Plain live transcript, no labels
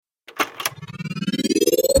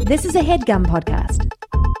This is a HeadGum podcast.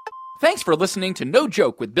 Thanks for listening to No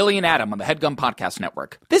Joke with Billy and Adam on the HeadGum Podcast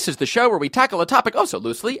Network. This is the show where we tackle a topic oh so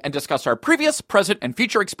loosely and discuss our previous, present, and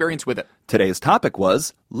future experience with it. Today's topic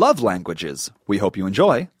was love languages. We hope you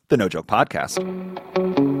enjoy the No Joke Podcast.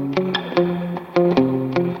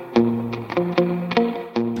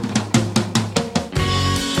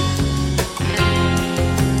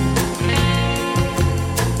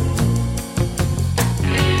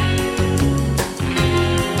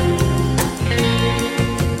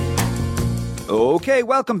 Okay,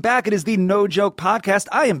 welcome back. It is the No Joke Podcast.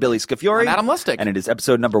 I am Billy Scafiori. I'm Adam Lustig. And it is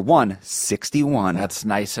episode number 161. That's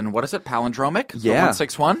nice. And what is it? Palindromic? Yeah.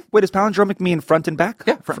 161? Wait, does palindromic mean front and back?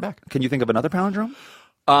 Yeah, front and back. Can you think of another palindrome?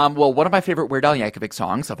 Well, one of my favorite Weird Al Yankovic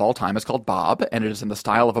songs of all time is called Bob, and it is in the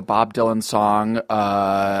style of a Bob Dylan song.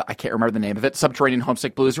 I can't remember the name of it. Subterranean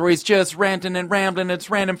Homesick Blues, where he's just ranting and rambling. It's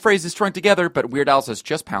random phrases strung together, but Weird Al says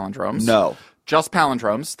just palindromes. No. Just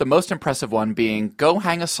palindromes. The most impressive one being, go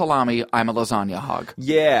hang a salami, I'm a lasagna hog.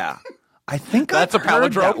 Yeah. I think That's I've a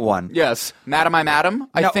palindrome. heard that one. Yes. Madam, I'm Adam.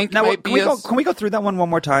 I think might be can we go through that one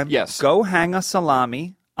more time? Yes. Go hang a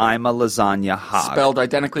salami, I'm a lasagna hog. spelled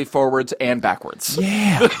identically forwards and backwards.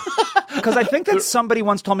 Yeah. Because I think that somebody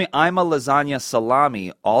once told me I'm a lasagna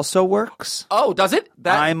salami also works. Oh, does it?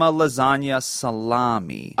 I'm a lasagna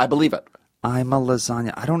salami. I believe it. I'm a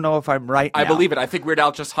lasagna. I don't know if I'm right now. I believe it. I think Weird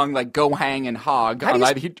Al just hung like go hang and hog. How do you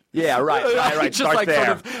on either. Yeah, right. He just Start like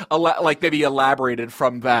there. sort of like maybe elaborated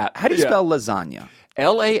from that. How do you spell lasagna?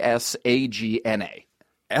 Lasagna.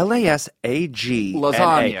 Lasagna.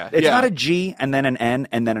 Lasagna. It's Yeah. not a G and then an N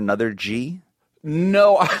and then another G?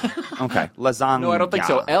 No. Okay. Lasagna. No, I don't think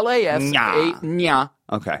so. Nya.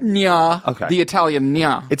 Okay. Nya. Okay. The Italian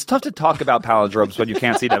nya. It's tough to talk about palindromes when you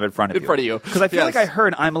can't see them in front of you. In front of you. Because I feel Yes. like I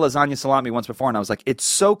heard I'm a lasagna salami once before, and I was like, it's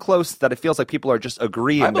so close that it feels like people are just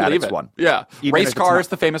agreeing I that believe it's it. one. Yeah. Even Race if it's car not. is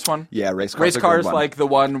the famous one. Yeah, race car's Race a good car is one. like the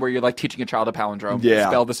one where you're like teaching a child a palindrome. Yeah.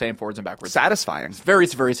 Spell the same forwards and backwards. Satisfying. Very,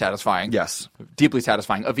 very satisfying. Yes. Deeply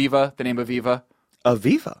satisfying. Aviva, the name Aviva.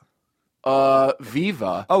 Aviva.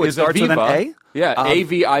 Viva. Oh, it is starts with an Aviva. A? Yeah,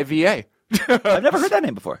 A-V-I-V-A. I've never heard that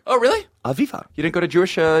name before. Oh, really? Aviva. You didn't go to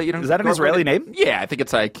Jewish, you didn't Is that an go Israeli over- name? Yeah, I think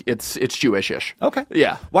it's like, it's Jewish-ish. Okay.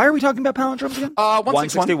 Yeah. Why are we talking about palindromes again?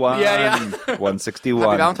 161. Yeah. 161.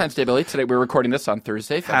 Happy Valentine's Day, Billy. Today we're recording this on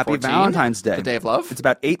Thursday, Feb Happy 14, Valentine's Day. the day of love. It's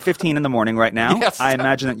about 8:15 in the morning right now. Yes. I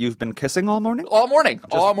imagine that you've been kissing all morning? All morning.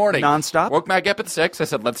 nonstop? Woke Mag up at 6. I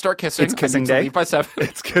said, let's start kissing. It's kissing I need to day? leave by 7.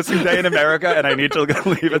 It's kissing day in America, and I need to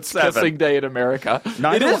leave at 7. Kissing day in America.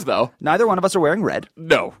 It is, though. Neither one of us are wearing red.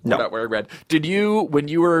 No, we're not wearing red. Did you, when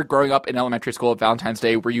you were growing up in elementary school at Valentine's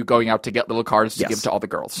Day, were you going out to get little cards to Yes. give to all the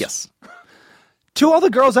girls? Yes. To all the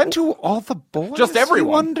girls and to all the boys? Just everyone.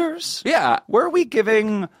 He wonders? Yeah. Were we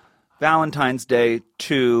giving Valentine's Day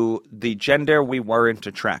to the gender we weren't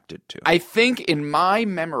attracted to? I think in my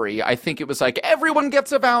memory, I think it was like, everyone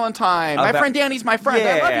gets a Valentine. My friend Danny's my friend.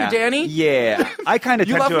 I love you, Danny. Yeah. I kind of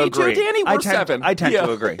You tend love to me agree. too, Danny? We're 7. I tend Yeah.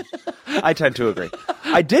 to agree. I tend to agree.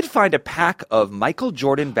 I did find a pack of Michael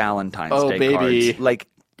Jordan Valentine's Day baby. cards like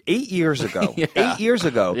 8 years ago. Yeah. 8 years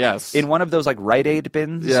ago. Yes. In one of those like Rite Aid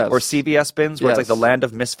bins Yes. or CVS bins where it's like Yes. the land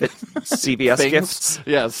of misfit CVS Things. gifts.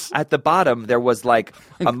 Yes. At the bottom, there was like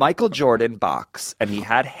a Michael Jordan box, and he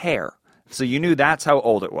had hair. So you knew that's how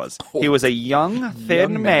old it was. He was a young,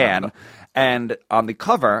 thin Young man. man. And on the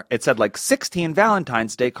cover, it said like 16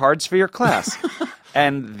 Valentine's Day cards for your class.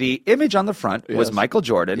 And the image on the front was Yes. Michael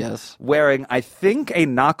Jordan Yes. wearing, I think, a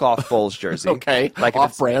knockoff Bulls jersey. Okay. Like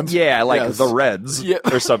Off-brand. Yeah, like Yes. the Reds Yeah.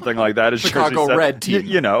 or something like that. His Chicago jersey said. Red team.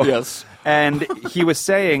 You know. Yes. And he was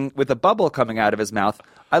saying, with a bubble coming out of his mouth,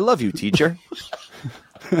 I love you, teacher.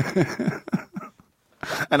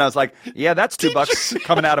 And I was like, yeah, that's $2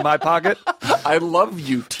 coming out of my pocket. I love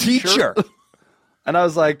you, teacher. And I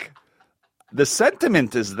was like, the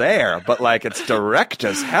sentiment is there, but like it's direct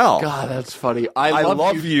as hell. God, that's funny. I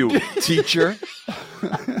love you, teacher.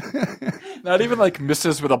 Not even like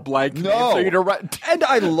Mrs. with a blank name No. for you to write. And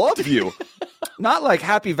I love you. Not like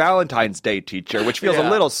Happy Valentine's Day, teacher, which feels a Yeah.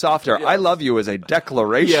 little softer. I love you as a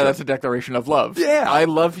declaration. Yeah, that's a declaration of love. Yeah. I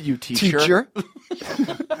love you, teacher.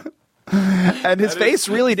 And his face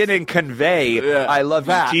really didn't convey, Yeah. I love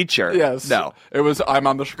That. you, teacher. Yes. No. It was, I'm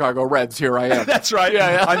on the Chicago Reds. Here I am. That's right.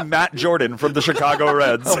 Yeah. I'm Matt Jordan from the Chicago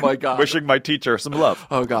Reds. Oh, my God. Wishing my teacher some love.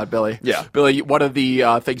 Oh, God, Billy. Yeah. Billy, one of the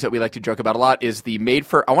things that we like to joke about a lot is the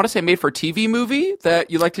made-for-TV movie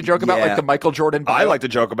that you like to joke about, Yeah. like the Michael Jordan bio. I like to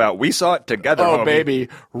joke about, we saw it together, Oh, homie. baby.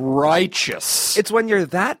 Righteous. It's when you're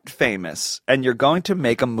that famous and you're going to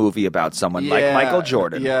make a movie about someone like Michael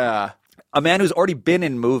Jordan. Yeah. A man who's already been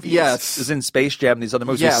in movies. Yes. Is in Space Jam and these other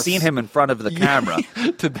movies. Yes. We've seen him in front of the camera.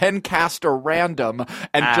 To then cast a random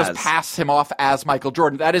and just As. pass him off as Michael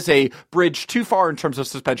Jordan. That is a bridge too far in terms of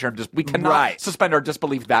suspension of disbelief. We cannot Right. suspend our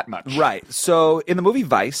disbelief that much. Right. So in the movie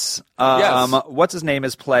Vice, Yes. what's his name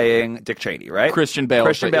is playing Dick Cheney, right? Christian Bale.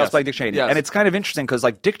 Christian Bale's Yes. playing Dick Cheney. Yes. And it's kind of interesting because,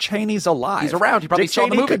 like, Dick Cheney's alive. He's around. He probably Dick saw the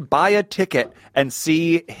Cheney movie. could buy a ticket and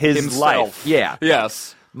see his Himself. life. Yeah.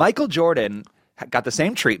 Yes. Michael Jordan got the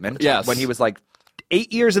same treatment Yes. when he was like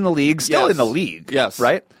 8 years in the league, still Yes. in the league. Yes.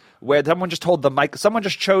 Right? Where someone just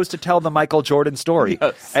chose to tell the Michael Jordan story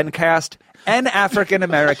Yes. and cast an African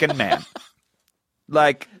American man.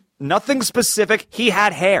 Like, nothing specific. He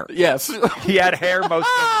had hair. Yes. He had hair most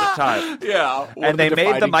of the time. Yeah. One of And they made the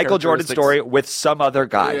defining Michael Jordan characteristics. story with some other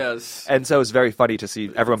guy. Yes. And so it's very funny to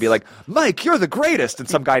see everyone be like, Mike, you're the greatest. And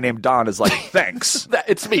some guy named Don is like, thanks.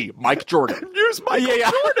 It's me, Mike Jordan. Here's Michael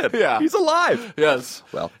Jordan. Yeah. He's alive. Yes.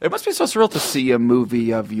 Well. it must be so surreal to see a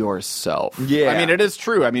movie of yourself. Yeah. I mean, it is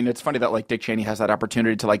true. I mean, it's funny that like Dick Cheney has that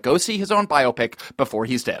opportunity to like go see his own biopic before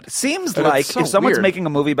he's dead. Seems And like it's so if someone's weird. making a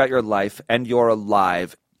movie about your life and you're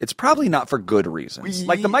alive, it's probably not for good reasons.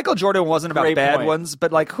 Like the Michael Jordan wasn't about Great bad point. ones,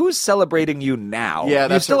 but like who's celebrating you now? Yeah, you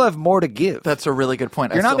that's still a- have more to give. That's a really good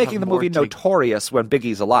point. You're not making the movie notorious when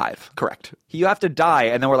Biggie's alive. Correct. You have to die,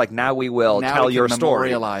 and then we're like, now we will Now tell we your can story.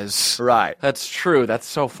 memorialize. Right. That's true. That's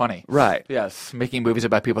so funny. Right. Yes. Making movies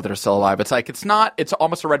about people that are still alive. It's like, it's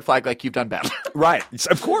almost a red flag like you've done bad. Right.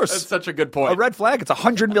 Of course. That's such a good point. A red flag. It's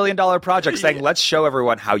 $100 million project saying, let's show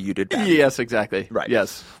everyone how you did bad. Yes, exactly. Right.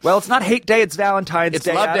 Yes. Well, it's not Hate Day. It's Valentine's It's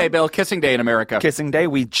Day. Love Day, Adam. Bill. Kissing Day in America. Kissing Day.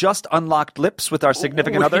 We just unlocked lips with our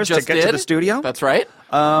significant We others to just get to did. the studio. That's right.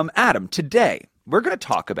 Adam, today we're going to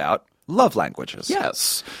talk about love languages.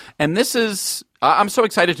 Yes. And this is I'm so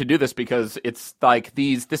excited to do this because it's like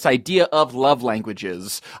this idea of love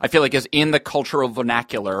languages, I feel like is in the cultural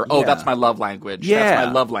vernacular. Oh, Yeah. that's my love language. Yeah. That's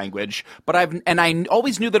my love language. But I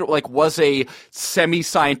always knew that it like was a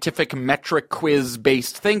semi-scientific metric quiz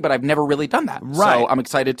based thing, but I've never really done that. Right. So I'm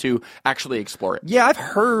excited to actually explore it. Yeah, I've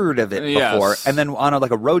heard of it Yes. before. And then on a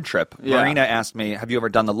road trip, Yeah. Marina asked me, have you ever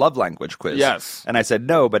done the love language quiz? Yes. And I said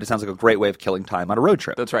no, but it sounds like a great way of killing time on a road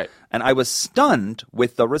trip. That's right. And I was stunned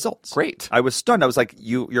with the results. Great. I was stunned. I was like,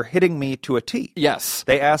 you're hitting me to a T. Yes.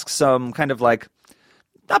 They ask some kind of like,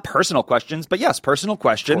 not personal questions, but yes, personal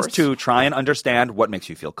questions course. to try and understand what makes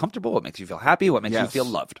you feel comfortable, what makes you feel happy, what makes you Yes. feel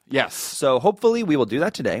loved. Yes. So hopefully we will do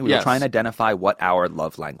that today. We will Yes. try and identify what our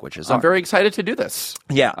love languages are. I'm very excited to do this.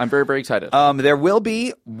 Yeah. I'm very, very excited. There will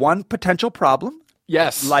be one potential problem.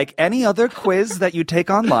 yes. Like any other quiz that you take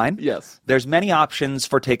online, Yes. there's many options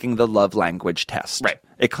for taking the love language test. Right.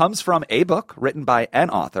 It comes from a book written by an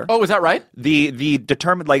author. Oh, is that right? The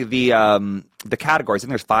determined like the categories. I think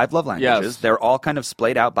there's 5 love languages. Yes. They're all kind of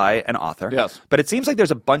splayed out by an author. Yes. But it seems like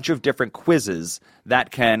there's a bunch of different quizzes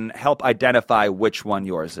that can help identify which one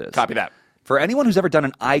yours is. Copy that. For anyone who's ever done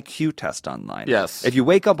an IQ test online, Yes. if you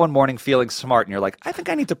wake up one morning feeling smart and you're like, I think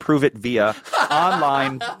I need to prove it via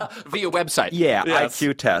online, Via website. yeah, Yes.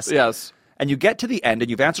 IQ test. Yes. And you get to the end and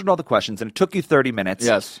you've answered all the questions and it took you 30 minutes.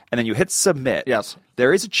 Yes. And then you hit submit. Yes.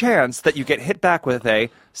 There is a chance that you get hit back with a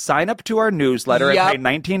sign up to our newsletter Yep. and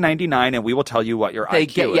pay $19.99 and we will tell you what your They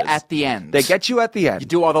IQ get is. you at the end. They get you at the end. You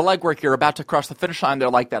do all the legwork. You're about to cross the finish line. They're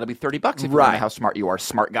like, that'll be $30 if you Right. know how smart you are,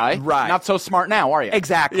 smart guy. Right. Not so smart now, are you?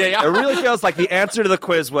 Exactly. Yeah, yeah. It really feels like the answer to the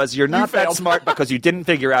quiz was you're not that failed. smart because you didn't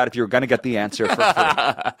figure out if you were going to get the answer for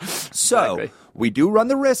free. So Exactly. we do run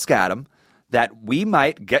the risk, Adam, that we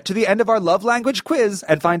might get to the end of our love language quiz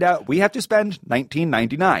and find out we have to spend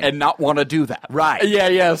 $19.99. And not want to do that. Right. Yeah,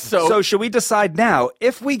 yeah. So, should we decide now,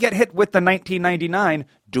 if we get hit with the $19.99,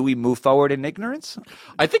 do we move forward in ignorance?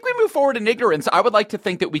 I think we move forward in ignorance. I would like to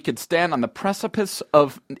think that we could stand on the precipice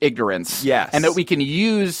of ignorance. Yes. And that we can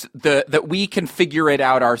use that we can figure it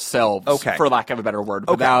out ourselves. Okay. For lack of a better word.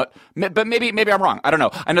 Without, but maybe I'm wrong. I don't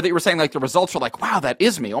know. I know that you were saying like the results are like, wow, that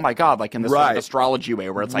is me. Oh my God. Like in this Right. astrology way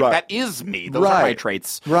where it's like, Right. that is me. Those are my Right.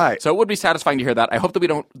 traits. Right. So it would be satisfying to hear that. I hope that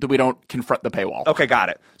we don't confront the paywall. Okay, got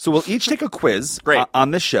it. So we'll each take a quiz Great.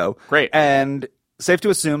 On this show. Great. And safe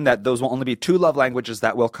to assume that those will only be 2 love languages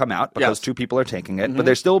that will come out because Yes. 2 people are taking it. But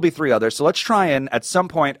there still will be 3 others. So let's try and, at some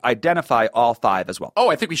point, identify all 5 as well. Oh,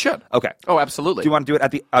 I think we should. Okay. Oh, absolutely. Do you want to do it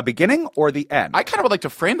at the beginning or the end? I kind of would like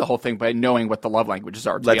to frame the whole thing by knowing what the love languages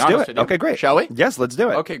are. To Let's be do honest it. with you. Okay, great. Shall we? Yes, let's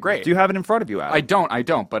do it. Okay, great. Do you have it in front of you, Adam? I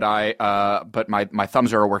don't, but my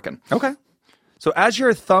thumbs are working. Okay. So as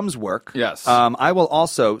your thumbs work, Yes. I will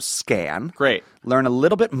also scan. Great. Learn a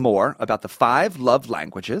little bit more about the 5 love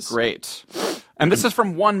languages. Great. And this is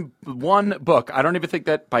from one book. I don't even think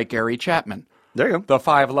that by Gary Chapman. There you go. The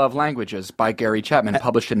Five Love Languages by Gary Chapman,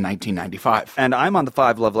 published in 1995. And I'm on the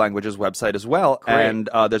Five Love Languages website as well. Great. And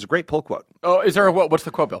there's a great pull quote. Oh, is there what's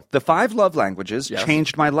the quote, Bill? The 5 love languages Yes.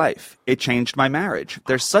 changed my life. It changed my marriage.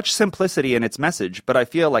 There's such simplicity in its message, but I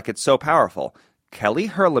feel like it's so powerful. Kelly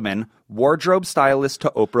Herleman, wardrobe stylist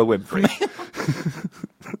to Oprah Winfrey.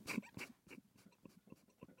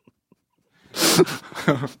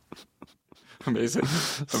 Amazing.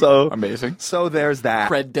 Amazing. So there's that.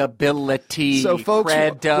 Credibility. So, folks,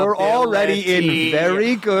 we're already in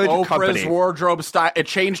very good Oprah's company. wardrobe style. It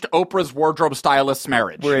changed Oprah's wardrobe stylist's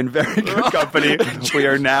marriage. We're in very good company. We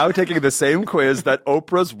are now taking the same quiz that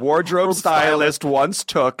Oprah's wardrobe stylist once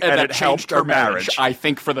took, and that it helped changed her marriage. I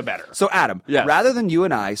think for the better. So, Adam, Yes. rather than you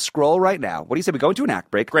and I scroll right now, what do you say we go into an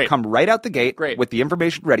act break, Great. come right out the gate Great. with the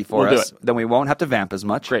information ready for We'll do us, it. then we won't have to vamp as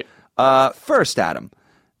much. Great. First, Adam,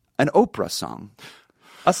 an Oprah song.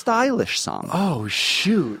 A stylish song. Oh,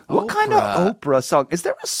 shoot. What kind of Oprah song? Is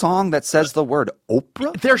there a song that says the word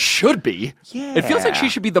Oprah? There should be. Yeah. It feels like she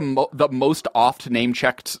should be the most oft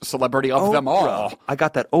name-checked celebrity of them all. I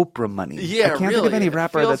got that Oprah money. Yeah, I can't think of really. any It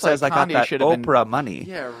rapper that feels says like I got Kanye that should have been- Oprah money.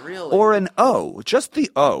 Yeah, really. Or an O, just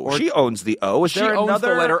the O. She owns the O. Is She there owns the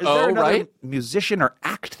another, letter is there O, another right? musician or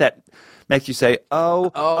act that makes you say oh?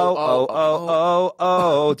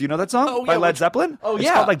 Do you know that song Oh, by yeah, Led which- Zeppelin? Oh, It's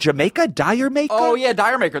yeah. called like Jamaica Dire Maker. Oh, yeah,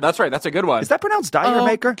 Dire Maker. That's right. That's a good one. Is that pronounced Dire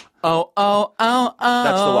Maker? Oh.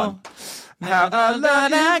 That's the one. How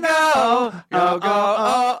let it go.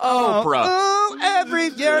 Oprah. Oh, every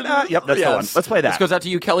year. Yep, that's the one. Yes. Let's play that. This goes out to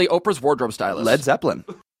you, Kelly, Oprah's wardrobe stylist. Led Zeppelin.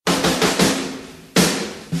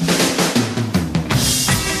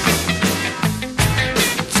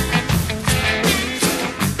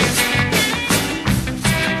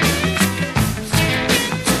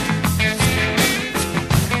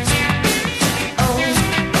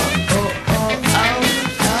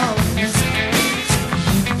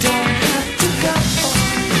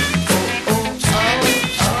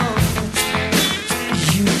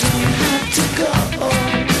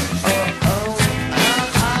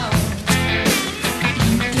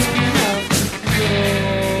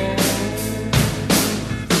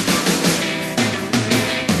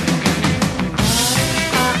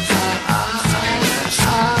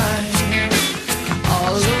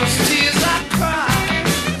 All those tears I cried,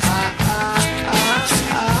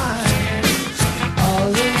 all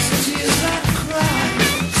those tears I cried.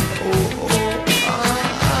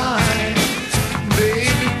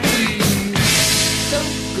 Baby, please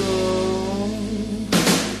don't go.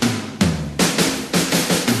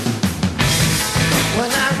 When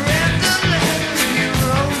I read the letter you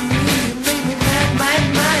wrote me, you made me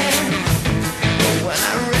mad. When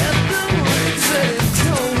I read the words that it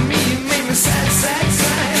told me, you made me sad.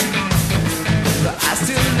 But I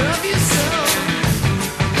still love you so.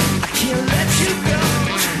 I can't let you go.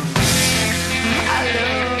 I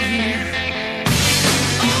love you.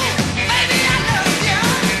 Oh, baby, I love you.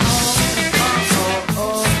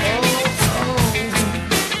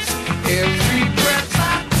 Every breath I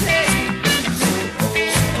take.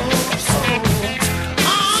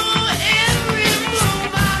 Every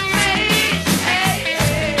move I make.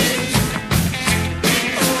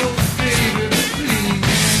 Oh, baby,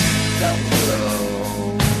 please don't go.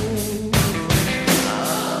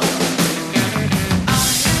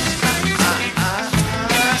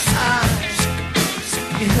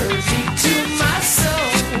 You hurt me to my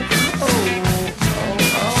soul.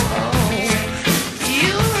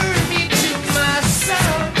 You hurt me to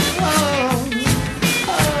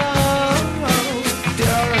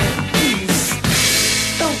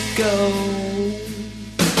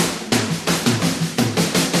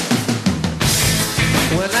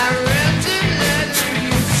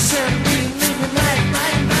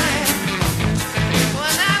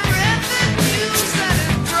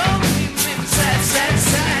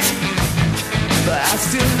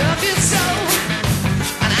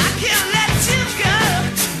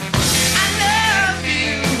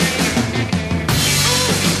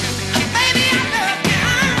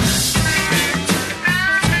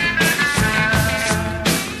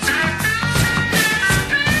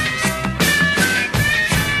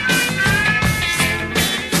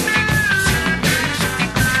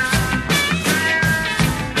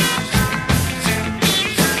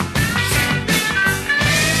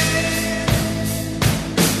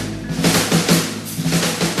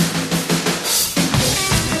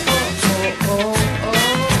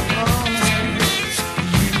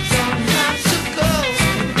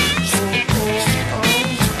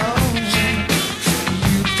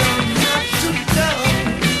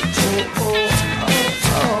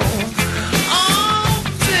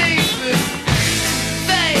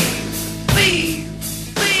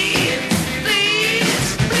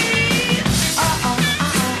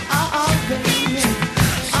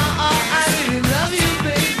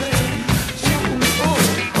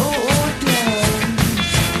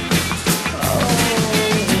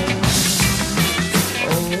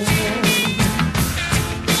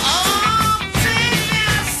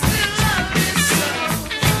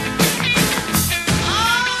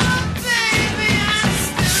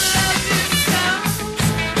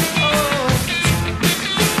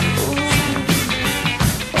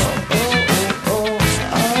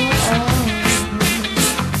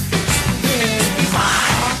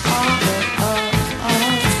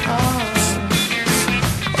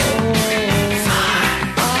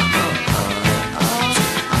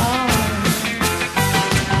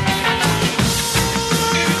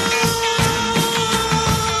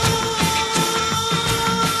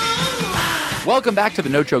Welcome back to the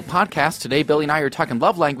No Joke Podcast. Today, Billy and I are talking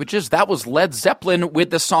love languages. That was Led Zeppelin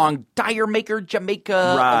with the song Dire Maker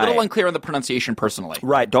Jamaica. Right. A little unclear on the pronunciation personally.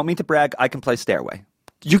 Right. Don't mean to brag. I can play Stairway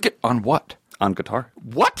You get on what? on guitar.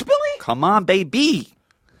 What, Billy? Come on, baby.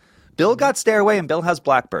 Bill got Stairway and Bill has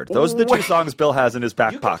Blackbird. Those are the two Wait. songs Bill has in his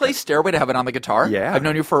back You can pocket. play Stairway to Heaven on the guitar? Yeah. I've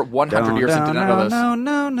known you for 100 years and did not know this.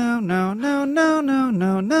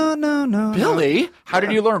 No. Billy, how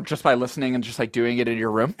did you learn? Just by listening and just like doing it in your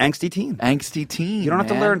room? Angsty teen. Angsty teen. You don't have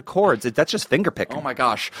to man. learn chords. That's just finger picking. Oh my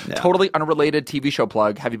gosh. Yeah. Totally unrelated TV show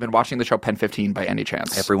plug. Have you been watching the show Pen 15 by any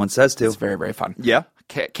chance? Everyone says to. It's very, very fun. Yeah.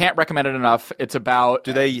 Can't recommend it enough. It's about...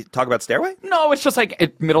 Do they talk about Stairway? No, it's just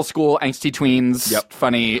like middle school angsty tweens. Yep.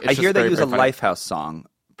 Funny. It's I hear just they very, use very a funny. Lifehouse song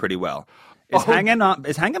pretty well. Is Oh.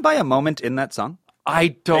 Hanging by a moment in that song? I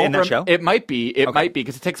don't... In that show? It might be. It might be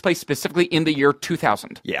because it takes place specifically in the year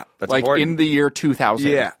 2000. Yeah, that's like important. in the year 2000.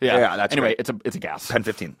 Yeah, that's anyway, great. it's a gas. Pen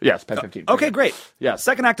 15. Yes, Pen 15. Okay, great. Yes.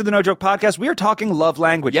 Second act of the No Joke Podcast, we are talking love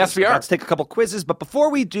languages. Yes, we are. Let's take a couple quizzes, but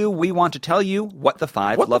before we do, we want to tell you what the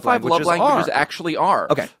five What love the five love languages are. actually are.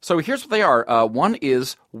 Okay. So here's what they are. One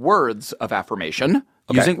is words of affirmation.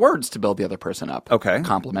 Okay. Using words to build the other person up. Okay.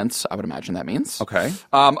 Compliments, I would imagine that means. Okay.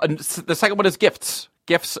 And the second one is gifts.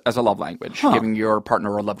 Gifts as a love language. Giving your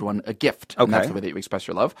partner or loved one a gift. And that's Okay. the way that you express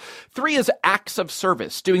your love. 3 is acts of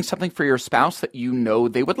service. Doing something for your spouse that you know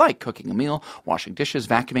they would like. Cooking a meal, washing dishes,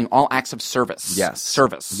 vacuuming. All acts of service. Yes.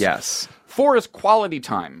 Service. Yes. 4 is quality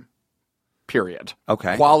time. Period.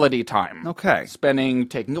 Okay. Quality time. Okay.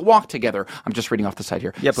 Taking a walk together. I'm just reading off the side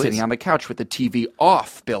here. Yeah, please. Sitting on the couch with the TV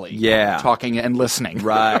off, Billy. Yeah. Talking and listening.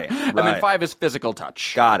 Right, And then right. 5 is physical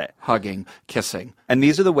touch. Got it. Hugging, kissing. And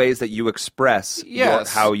these are the ways that you express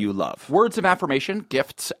Yes. how you love. Words of affirmation,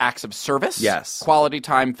 gifts, acts of service. Yes. Quality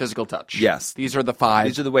time, physical touch. Yes. These are the 5.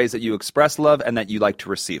 These are the ways that you express love and that you like to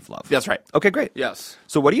receive love. That's right. Okay, great. Yes.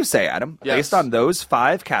 So what do you say, Adam? Yes. Based on those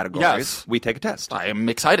 5 categories, Yes. we take a test. I am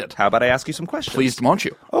excited. How about I ask you some questions? Pleased, won't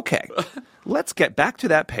you? Okay. Let's get back to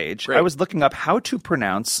that page. Great. I was looking up how to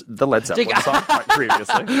pronounce the Led Zeppelin song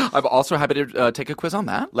previously. I'm also happy to take a quiz on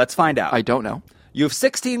that. Let's find out. I don't know. You have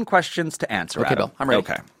 16 questions to answer, Okay, Adam. Bill. I'm ready.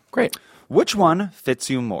 Okay. Great. Which one fits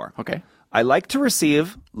you more? Okay. I like to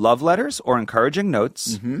receive love letters or encouraging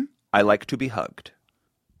notes. Mm-hmm. I like to be hugged.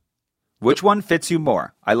 Which one fits you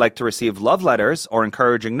more? I like to receive love letters or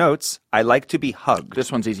encouraging notes. I like to be hugged.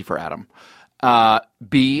 This one's easy for Adam.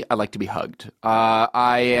 B, I like to be hugged.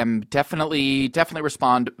 I am definitely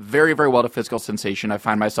respond very, very well to physical sensation. I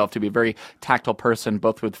find myself to be a very tactile person,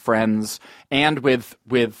 both with friends and with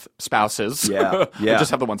spouses. Yeah, yeah. I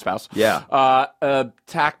just have the one spouse. Yeah.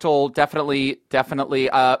 Tactile, definitely.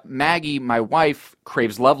 Maggie, my wife,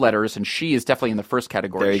 craves love letters, and she is definitely in the first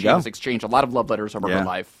category. There you she go. has exchanged a lot of love letters over Yeah. her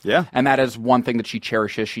life. Yeah. And that is one thing that she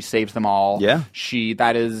cherishes. She saves them all. Yeah.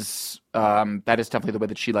 That is definitely the way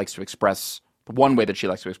that she likes to express. One way that she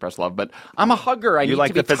likes to express love, but I'm a hugger. I You need like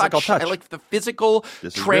to be the physical touched. touch. I like the physical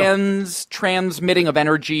This is transmitting of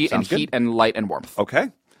energy Sounds and good. heat and light and warmth.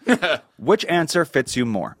 Okay. Which answer fits you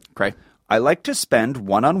more? Okay. I like to spend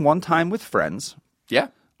one-on-one time with friends. Yeah.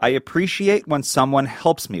 I appreciate when someone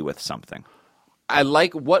helps me with something. I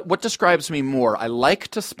like what describes me more. I like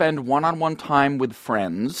to spend one-on-one time with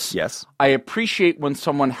friends. Yes. I appreciate when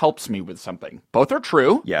someone helps me with something. Both are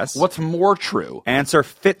true. Yes. What's more true? Answer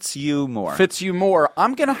fits you more. Fits you more.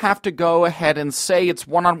 I'm going to have to go ahead and say it's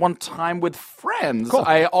one-on-one time with friends. Cool.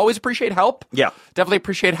 I always appreciate help. Yeah. Definitely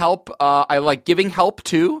appreciate help. I like giving help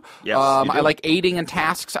too. Yes, you do. I like aiding in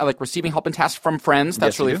tasks. I like receiving help in tasks from friends.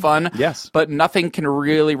 That's Yes, you really do. fun. Yes. But nothing can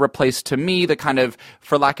really replace to me the kind of,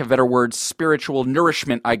 for lack of a better word, spiritual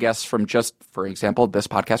nourishment, I guess, from just, for example, this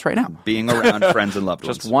podcast right now. Being around friends and loved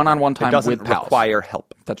ones. Just one-on-one time It doesn't with pals. require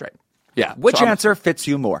help. That's right. Yeah. Which So I'm answer fits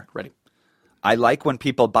you more? ready? I like when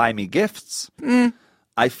people buy me gifts.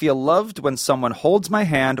 I feel loved when someone holds my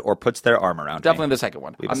hand or puts their arm around Definitely me. the second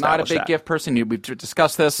one. We've I'm not a established big that. gift person. We've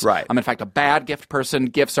discussed this. Right. I'm, in fact, a bad gift person.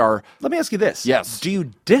 Gifts are... Let me ask you this. Yes. Do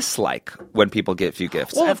you dislike when people give you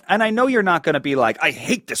gifts? Well, and I know you're not going to be like, I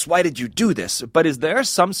hate this. Why did you do this? But is there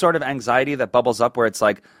some sort of anxiety that bubbles up where it's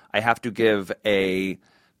like, I have to give a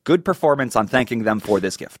good performance on thanking them for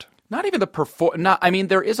this gift? Not even the I mean,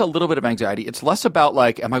 there is a little bit of anxiety. It's less about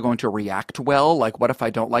like, am I going to react well? Like, what if I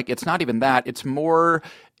don't like? It's not even that. It's more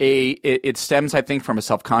it stems, I think, from a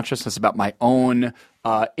self-consciousness about my own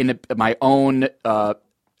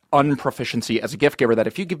unproficiency as a gift giver. That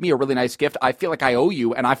if you give me a really nice gift, I feel like I owe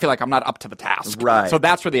you, and I feel like I'm not up to the task. Right. So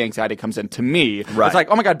that's where the anxiety comes in. To me, Right. It's like,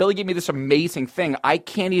 oh my God, Billy gave me this amazing thing. I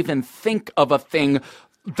can't even think of a thing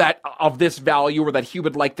of this value, or that he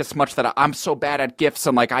would like this much, that I'm so bad at gifts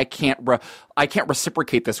and like I can't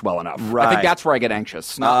reciprocate this well enough. Right. I think that's where I get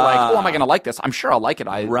anxious. Not like, oh, am I going to like this? I'm sure I'll like it.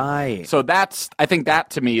 Right. So I think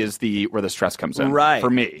that to me is where the stress comes in. Right. For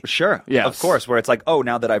me. Sure. Yes. Of course. Where it's like, oh,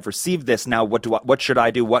 now that I've received this, now what should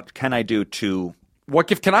I do? What can I do to? What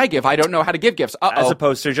gift can I give? I don't know how to give gifts. As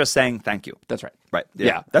opposed to just saying thank you. That's right. Right.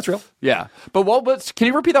 Yeah. That's real. Yeah. But can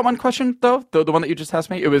you repeat that one question, though? The one that you just asked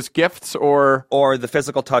me? It was gifts or the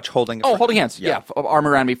physical touch holding. Oh, holding hands. Yeah. Arm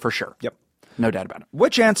around me for sure. Yep. No doubt about it.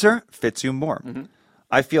 Which answer fits you more?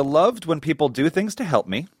 I feel loved when people do things to help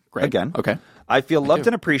me. Great. Again. Okay. I feel loved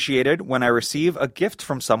and appreciated when I receive a gift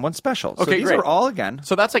from someone special. So Okay, these great. are all, again.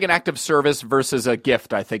 So that's like an act of service versus a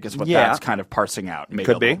gift, I think, is what Yeah. that's kind of parsing out. Maybe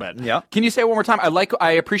Could a little be. bit. Yeah. Can you say it one more time?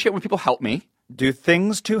 I appreciate when people help me. Do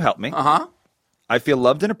things to help me. Uh-huh. I feel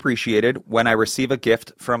loved and appreciated when I receive a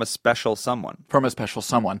gift from a special someone. From a special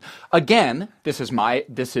someone. Again, this is my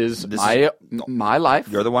life.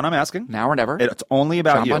 You're the one I'm asking. Now or never. It's only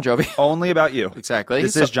about John you. Bon Jovi. Only about you. Exactly.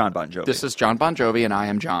 This So- is John Bon Jovi. This is John Bon Jovi, and I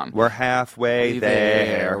am John. We're halfway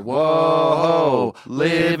there. Whoa,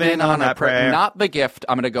 living on a prayer. Not Not the gift.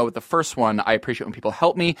 I'm going to go with the first one. I appreciate when people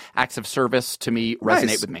help me. Acts of service to me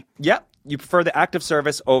resonate with me. Yep. You prefer the act of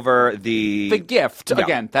service over the gift. Yeah.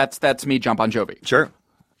 Again, that's me, John Bon Jovi. Sure.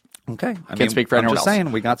 Okay. Can't speak for anyone I'm just else.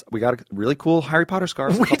 saying, we got a really cool Harry Potter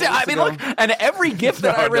scarf. We did. I mean, look, and every gift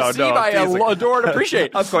that I No, no, receive, no, I I'm teasing. adore and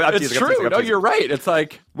appreciate. Of course, I'm it's teasing, I'm true. teasing, I'm No, teasing. you're right. It's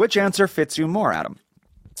like, Which answer fits you more, Adam?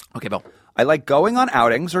 okay, Bill, I like going on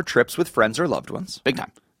outings or trips with friends or loved ones. big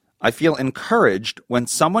time. I feel encouraged when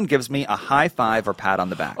someone gives me a high five or pat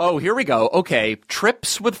on the back. Oh, here we go. Okay,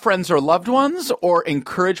 trips with friends or loved ones, or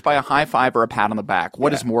encouraged by a high five or a pat on the back.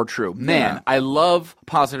 What is more true? Man, Yeah. I love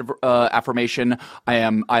positive affirmation.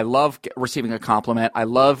 I love receiving a compliment. I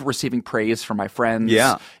love receiving praise from my friends.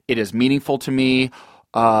 Yeah. It is meaningful to me.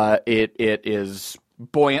 It is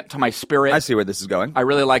buoyant to my spirit. I see where this is going. I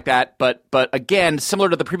really like that, but again, similar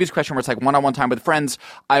to the previous question where it's like one-on-one time with friends,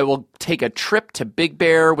 I will take a trip to Big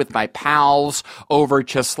Bear with my pals over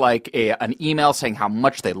just like an email saying how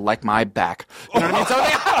much they like my back. You know what I mean?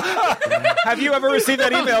 So, Have you ever received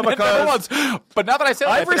that email? Never Because once. But now that I say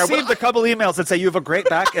that, I've I think I will. received a couple emails that say you have a great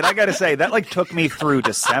back, and I got to say that like took me through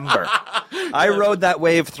December. I rode that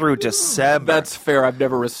wave through December. That's fair. I've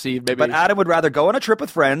never received maybe. But Adam would rather go on a trip with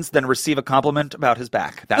friends than receive a compliment about his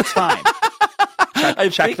back. That's fine.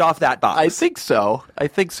 Checked off that box. I think so.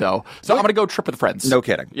 So I'm going to go trip with friends. No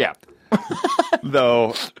kidding. Yeah.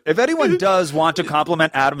 Though, if anyone does want to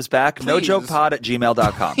compliment Adam's back, Please.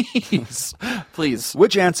 nojokepod@gmail.com. Please.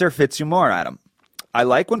 Which answer fits you more, Adam? I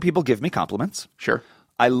like when people give me compliments. Sure.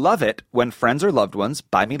 I love it when friends or loved ones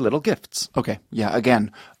buy me little gifts. Okay. Yeah.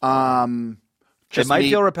 Again. It might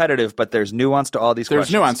feel repetitive, but there's nuance to all these There's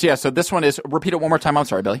questions. nuance. Yeah. So this one is, repeat it one more time. I'm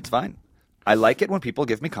sorry, Billy. It's fine. I like it when people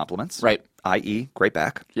give me compliments. Right. I.e., great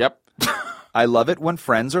back. Yep. I love it when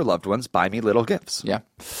friends or loved ones buy me little gifts. Yeah.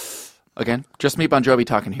 Again, just me, Bon Jovi,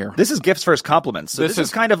 talking here. This is gifts versus compliments. So This this is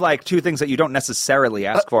is- kind of like two things that you don't necessarily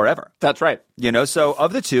ask for ever. That's right. You know, so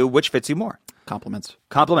of the two, which fits you more? Compliments.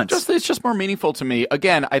 Compliments. It's just more meaningful to me.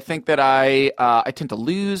 Again, I think that I tend to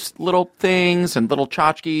lose little things and little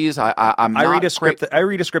tchotchkes. I'm I not read a script. great- I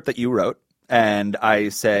read a script that you wrote, and I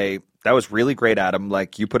say that was really great, Adam.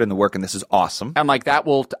 Like you put in the work, and this is awesome. and like that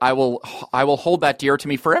I will hold that dear to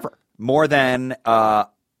me forever. More than a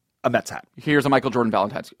Mets hat. Here's a Michael Jordan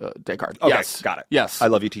Valentine's Day card. Okay, Yes, got it. Yes, I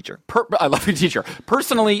love you, teacher. I love you, teacher.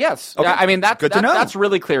 Personally, yes. Okay. Yeah, I mean, Good to know. that's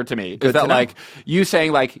really clear to me. Good Is that to know. like you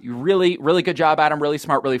saying like really, really good job, Adam, really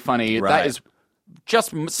smart, really funny. Right. That is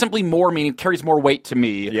just simply more meaning, carries more weight to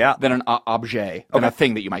me Yeah. than an objet, than Okay. a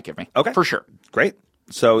thing that you might give me. Okay. For sure. Great.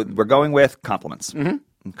 So we're going with compliments.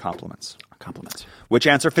 Mm-hmm. Compliments. Compliments. Which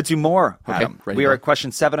answer fits you more, Okay, Adam? ready We to are go. at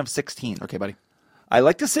question 7 of 16. Okay, buddy. I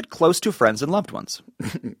like to sit close to friends and loved ones.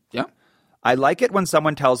 Yeah. I like it when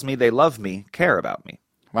someone tells me they love me, care about me.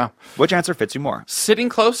 Wow. Which answer fits you more? Sitting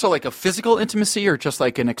close, so like a physical intimacy or just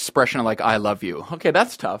like an expression of like, I love you? Okay,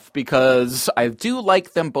 that's tough because I do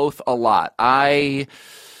like them both a lot. I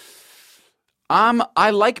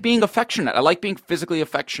like being affectionate. I like being physically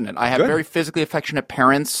affectionate. I have Good. very physically affectionate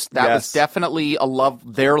parents. That was Yes. definitely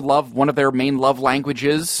one of their main love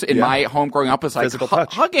languages in Yeah. my home growing up was like Physical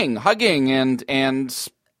touch. hugging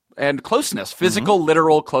and closeness, physical,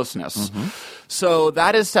 literal closeness. So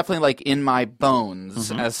that is definitely like in my bones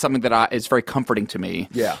as something that is very comforting to me.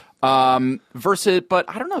 Yeah. Versus, but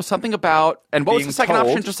I don't know, something about, and what was Being the second told-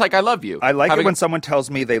 option? Just like I love you. I like Having- it when someone tells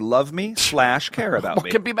me they love me / care about What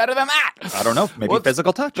me. could be better than that? I don't know. Maybe What's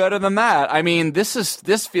physical touch. Better than that. I mean,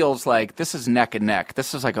 this feels like this is neck and neck.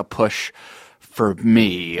 This is like a push for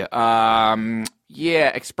me. Yeah,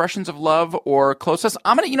 expressions of love or closeness.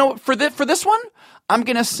 I'm gonna, for this one, I'm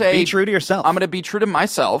gonna say Be true to yourself. I'm gonna be true to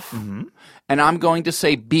myself, and I'm going to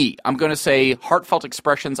say B. I'm going to say heartfelt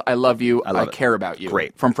expressions. I love you. I love it. care about you.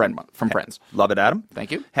 Great. From friends. Love it, Adam.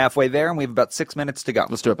 Thank you. Halfway there, and we have about 6 minutes to go.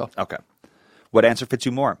 Let's do it, Bill. Okay. What answer fits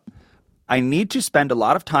you more? I need to spend a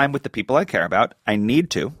lot of time with the people I care about. I need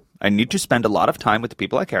to spend a lot of time with the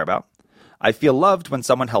people I care about. I feel loved when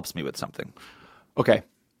someone helps me with something. Okay.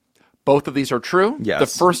 Both of these are true. Yes.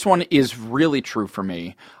 The first one is really true for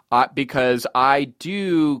me because I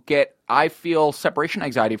feel separation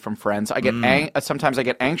anxiety from friends. I get sometimes I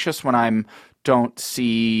get anxious when don't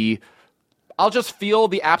see. I'll just feel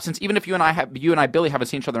the absence, even if you and I, Billy, haven't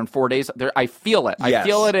seen each other in 4 days. I feel it. Yes. I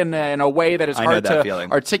feel it in a way that is I know hard that to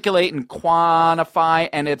feeling. articulate and quantify,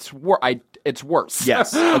 and it's worse.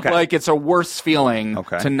 Yes. Okay. Like it's a worse feeling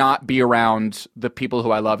Okay. to not be around the people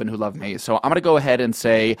who I love and who love me. So I'm going to go ahead and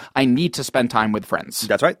say I need to spend time with friends.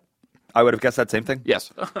 That's right. I would have guessed that same thing.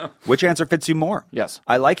 Yes. Which answer fits you more? Yes.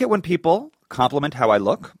 I like it when people compliment how I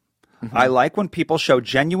look. I like when people show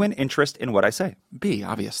genuine interest in what I say. B,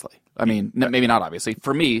 obviously. I mean, maybe not obviously.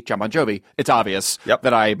 For me, John Bon Jovi, it's obvious Yep.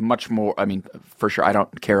 that for sure, I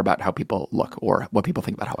don't care about how people look or what people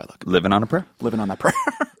think about how I look. Living on a prayer. Living on that prayer.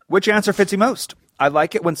 Which answer fits you most? I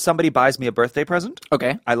like it when somebody buys me a birthday present.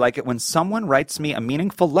 Okay. I like it when someone writes me a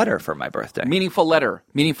meaningful letter for my birthday. Meaningful letter.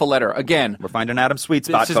 Again, We're finding Adam's sweet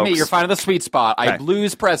spot, this is folks. me. You're finding the sweet spot. I Okay.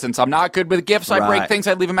 lose presents. I'm not good with gifts. I break Right. things.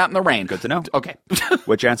 I leave them out in the rain. Good to know. Okay.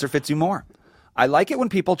 Which answer fits you more? I like it when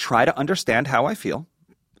people try to understand how I feel.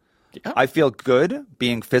 Yeah. I feel good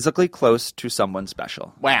being physically close to someone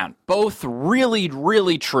special. Wow. Both really,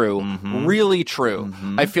 really true. Really true.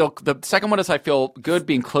 I feel the second one is I feel good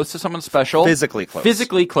being close to someone special. Physically close.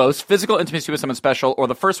 Physically close. Physical intimacy with someone special. Or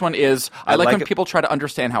the first one is I like when it- people try to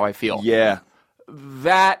understand how I feel. Yeah.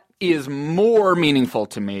 That is more meaningful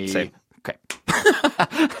to me. Same. Okay.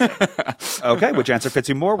 Okay, which answer fits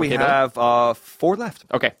you more? We Okay, Bill. have 4 left.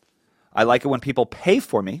 Okay. I like it when people pay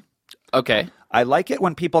for me. Okay. I like it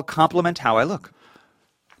when people compliment how I look.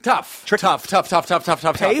 Tough. Tough.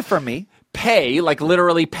 Pay for me. Pay, like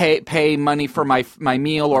literally pay money for my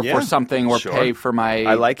meal or Yeah, for something or sure. pay for my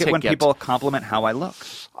I like it when ticket. people compliment how I look.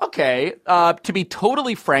 Okay. To be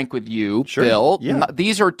totally frank with you, Sure. Bill, Yeah.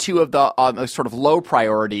 these are two of the sort of low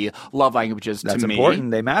priority love languages That's to me.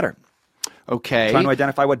 important. They matter. Okay. Trying to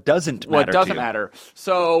identify what doesn't matter. What doesn't to you. matter.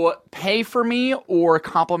 So pay for me or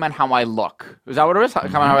compliment how I look. Is that what it is?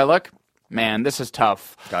 Compliment how I look? Man, this is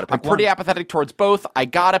tough. Gotta pick I'm pretty one. apathetic towards both. I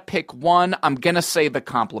gotta pick one. I'm gonna say the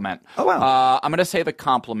compliment. Oh, wow. I'm gonna say the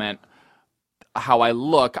compliment. How I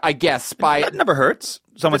look, I guess That never hurts.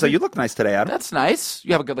 Someone say, "You look nice today, Adam." That's nice.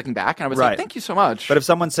 You have a good looking back, and I would say Right. thank you so much. But if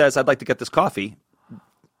someone says, "I'd like to get this coffee,"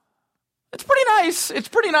 it's pretty nice. It's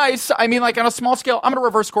pretty nice. I mean, like on a small scale, I'm gonna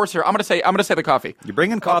reverse course here. I'm gonna say the coffee. you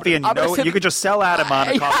bring in coffee, and I'm gonna say you could just sell Adam on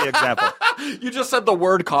a coffee example. You just said the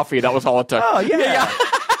word coffee. That was all it took. Oh yeah.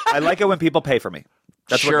 I like it when people pay for me.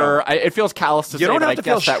 That's what sure. matters. It feels callous to You say, don't but have I to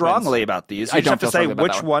feel guess that strongly wins. about these. You I just don't have to feel say strongly about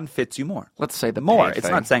which that one fits you more. Let's say the more. pay It's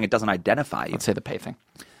thing. not saying it doesn't identify you. Let's say the pay thing.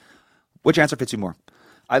 Which answer fits you more?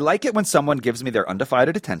 I like it when someone gives me their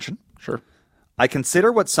undivided attention. Sure. I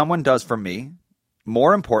consider what someone does for me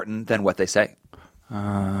more important than what they say.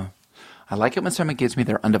 I like it when someone gives me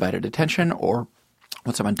their undivided attention, or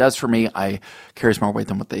what someone does for me, I carries more weight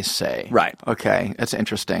than what they say. Right. Okay, that's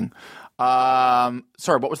interesting.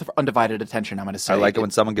 Sorry, what was the undivided attention? I'm going to say. I like it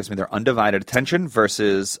when someone gives me their undivided attention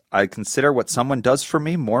versus I consider what someone does for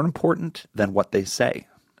me more important than what they say.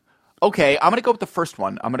 Okay, I'm going to go with the first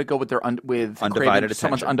one. I'm going to go with their Undivided craving someone's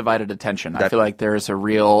attention. undivided attention. I That- feel like there's a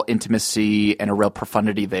real intimacy and a real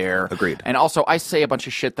profundity there. Agreed. And also, I say a bunch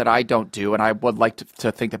of shit that I don't do, and I would like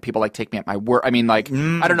to think that people like take me at my word. I mean, like,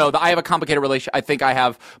 I don't know. I have a complicated relationship. I think I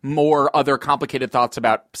have more other complicated thoughts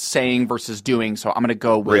about saying versus doing. So I'm going to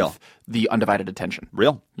go with Real. the undivided attention.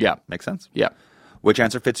 Real? Yeah. Makes sense. Yeah. Which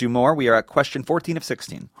answer fits you more? We are at question 14 of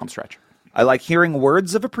 16. Home stretch. I like hearing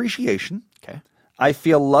words of appreciation. Okay. I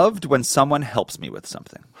feel loved when someone helps me with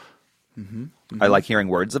something. Mm-hmm. I like hearing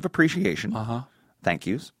words of appreciation. Thank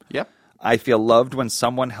yous. Yep. I feel loved when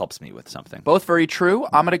someone helps me with something. Both very true.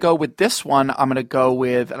 I'm going to go with this one. I'm going to go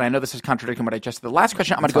with, and I know this is contradicting what I just said. The last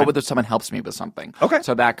question, I'm going to go with if someone helps me with something. Okay.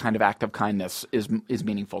 So that kind of act of kindness is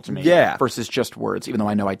meaningful to me. Yeah. Versus just words, even though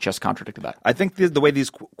I know I just contradicted that. I think the way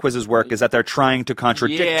these quizzes work is that they're trying to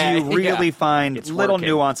contradict Yeah, you, really yeah. find It's little working.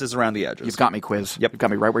 nuances around the edges. You've got me, quiz. Yep. You've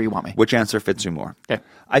got me right where you want me. Which answer fits you more? Okay.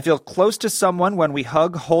 I feel close to someone when we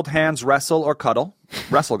hug, hold hands, wrestle, or cuddle.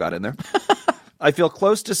 Wrestle got in there. I feel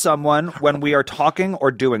close to someone when we are talking or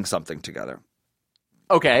doing something together.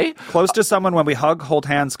 Okay. Close to someone when we hug, hold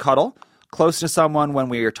hands, cuddle. close to someone when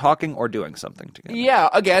we are talking or doing something together. Yeah,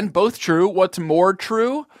 again, both true. What's more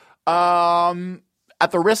true? At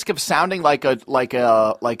the risk of sounding like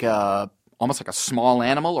a almost like a small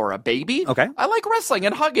animal or a baby. Okay. I like wrestling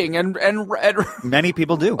and hugging and Many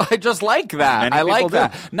people do. I just like that. Many I like people do.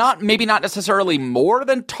 that. Maybe not necessarily more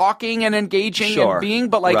than talking and engaging Sure. and being,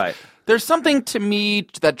 but like Right. there's something to me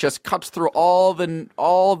that just cuts through all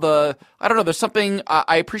the I don't know, there's something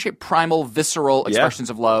I appreciate primal visceral expressions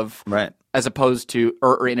of love. Right. As opposed to,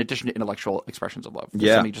 or in addition to intellectual expressions of love. There's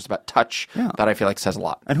Yeah. something just about touch that I feel like says a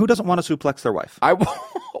lot. And who doesn't want to suplex their wife?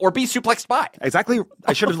 Or be suplexed by. Exactly.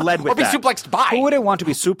 I should have led with Or be that. suplexed by. Who wouldn't want to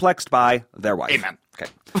be suplexed by their wife? Amen. Okay.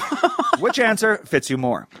 Which answer fits you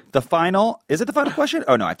more? The final, is it the final question?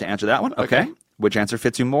 Oh, no, I have to answer that one. Okay. Which answer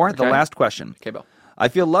fits you more? The Okay. last question. Okay, Bill. I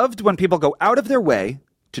feel loved when people go out of their way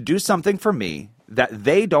to do something for me that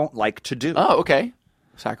they don't like to do. Oh, okay.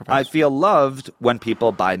 Sacrifice. I feel loved when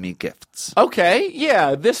people buy me gifts. Okay,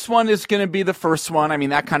 yeah, this one is going to be the first one. I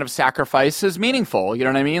mean, that kind of sacrifice is meaningful. You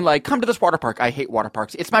know what I mean? Like, come to this water park. I hate water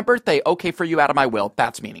parks. It's my birthday. Okay, for you, out of my will.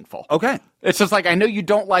 That's meaningful. Okay. It's just like, I know you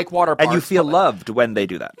don't like water parks. And you feel but, loved when they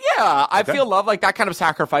do that. Yeah, I feel love. Like, that kind of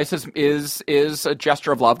sacrifice is a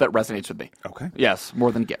gesture of love that resonates with me. Okay. Yes,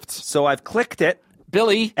 more than gifts. So I've clicked it,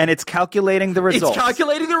 Billy, and it's calculating the results. it's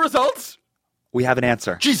calculating the results? We have an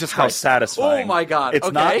answer. Jesus How Christ. satisfying. Oh, my God. It's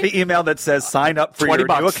Okay. not the email that says sign up for your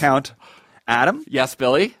 $20. new account. Adam, Yes,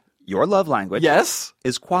 Billy? your love language Yes?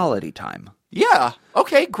 is quality time. Yeah.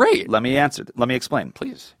 Okay, great. Let me answer. Let me explain.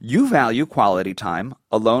 Please. You value quality time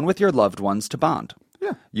alone with your loved ones to bond.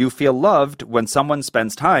 Yeah. You feel loved when someone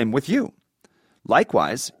spends time with you.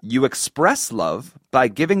 Likewise, you express love by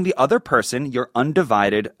giving the other person your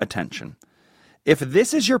undivided attention. If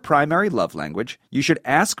this is your primary love language, you should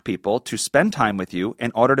ask people to spend time with you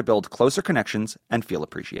in order to build closer connections and feel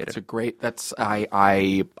appreciated. It's a great. That's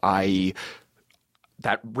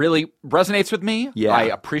that really resonates with me. Yeah. I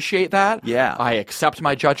appreciate that. Yeah. I accept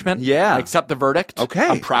my judgment. Yeah. I accept the verdict. Okay.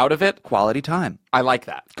 I'm proud of it. Quality time. I like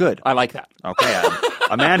that. Good. I like that. Okay, Adam.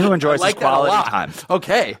 A man who I enjoys like his that a quality lot. time.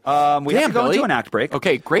 Okay. We have Damn, to go Billy. into an act break.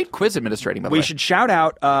 Okay, great quiz administrating, by the We way. should shout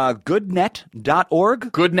out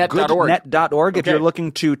goodnet.org. Goodnet.org. Goodnet.org. If Okay. you're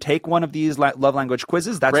looking to take one of these love language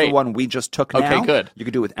quizzes, that's Great. the one we just took now. Okay, good. You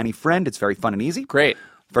can do it with any friend. It's very fun and easy. Great.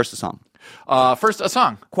 First, a song. First, a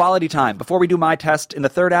song. Quality time. Before we do my test in the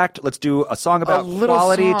third act, let's do a song about a little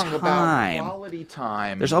quality song time. about quality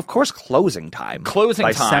time. There's, of course, Closing Time. Closing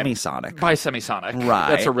by Time. Semisonic. By Semisonic. Right.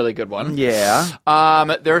 That's a really good one. Yeah.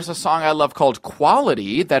 There's a song I love called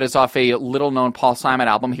Quality that is off a little-known Paul Simon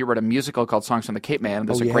album. He wrote a musical called Songs from the Cape Man.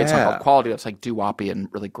 There's Oh, a great song yeah. called Quality that's like doo-woppy and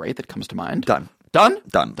really great that comes to mind. Done. Done?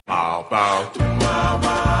 Done.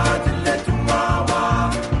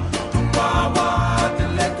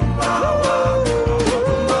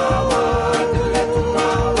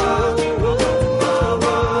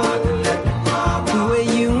 The way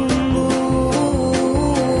you move,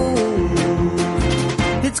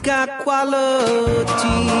 it's got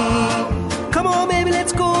quality. Come on, baby,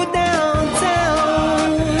 let's go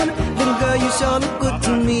downtown. Little girl, you sure look good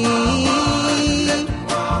to me.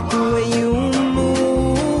 The way you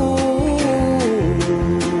move,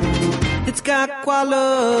 it's got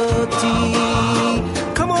quality.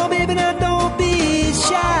 Come on, baby, now don't be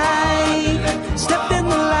shy. Step in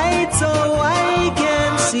the light so I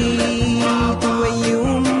can see the way you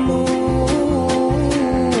move.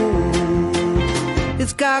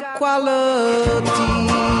 It's got quality.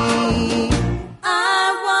 I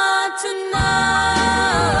want to know,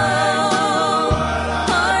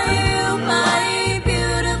 are you my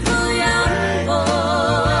beautiful young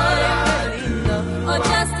boy, or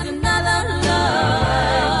just another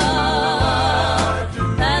love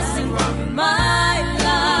passing through my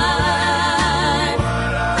life?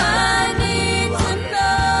 I need to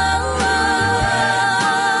know,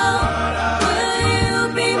 will you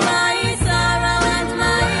be my sorrow and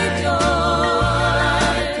my joy?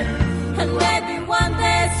 And maybe one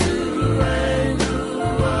day soon,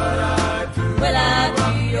 will I be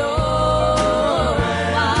your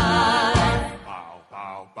wife?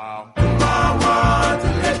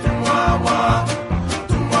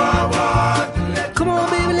 Come on,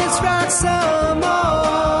 baby, let's rock some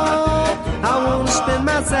more. I wanna spend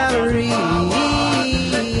my salary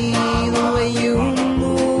the way you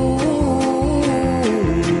move.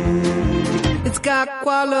 It's got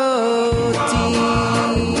quality.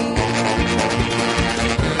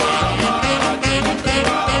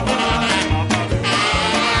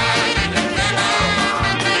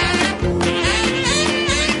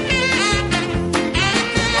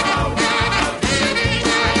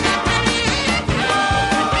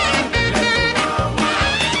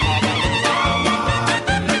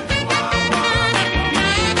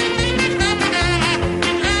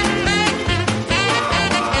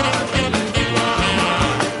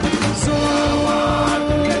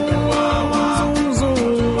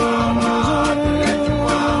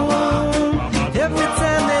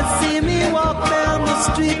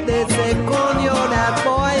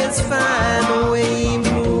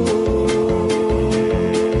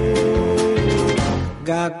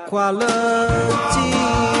 got quality.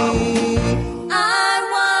 I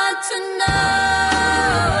want to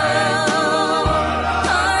know,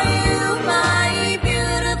 are you my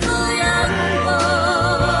beautiful young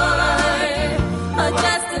boy, or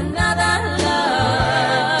just another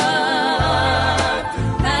love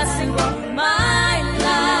passing through my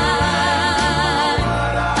life?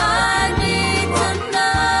 I need to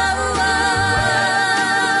know,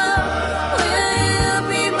 will you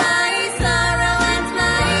be my sorrow and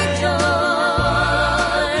my joy?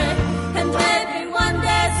 And maybe one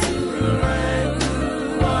day soon,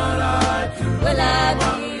 will I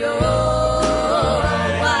be your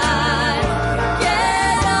wife?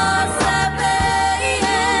 Quiero saber,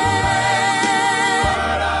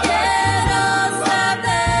 quiero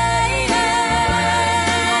saber.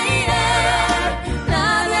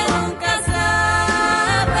 Nadie nunca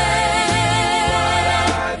sabe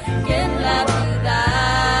que en la vida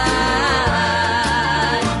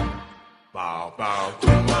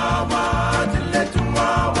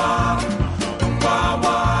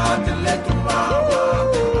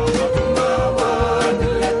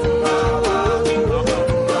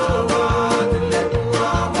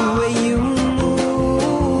The way you move,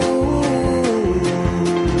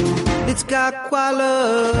 it's got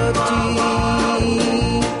quality.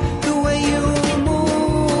 The way you move,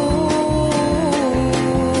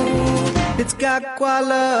 it's got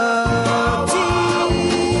quality.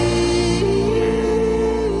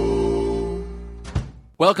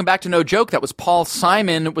 Welcome back to No Joke. That was Paul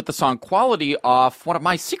Simon with the song Quality off one of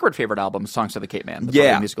my secret favorite albums, Songs of the Caveman. The Yeah.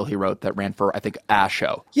 Broadway musical he wrote that ran for, I think, a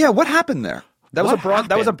show. Yeah, what happened there? That was What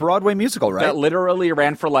that was a happened? Broadway musical, right? That literally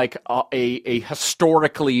ran for like a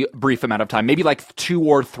historically brief amount of time, maybe like 2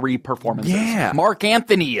 or 3 performances. Yeah. Mark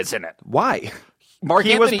Anthony is in it. Why? Mark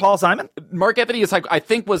He Anthony, was Paul Simon? Mark Anthony is like, I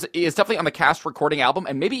think is definitely on the cast recording album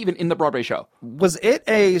and maybe even in the Broadway show. Was it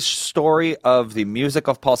a story of the music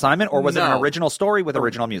of Paul Simon, or was it an No. original story with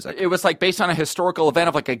original music? It was like based on a historical event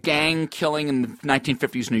of like a gang killing in the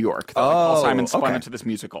 1950s New York. That, like, Paul Simon spun okay. into this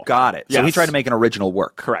musical. Got it. So he Yes. tried to make an original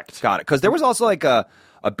work. Correct. Got it. Because there was also like a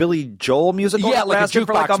Billy Joel musical Yeah, that like a lasted jukebox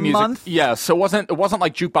for like a music. month. Yeah, so it wasn't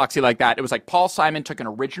like jukeboxy like that. It was like Paul Simon took an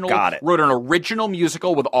original, Got it. wrote an original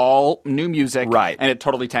musical with all new music, Right. and it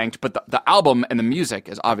totally tanked. But the album and the music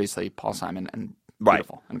is obviously Paul Simon and Right.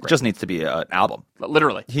 beautiful and great. Just needs to be an album.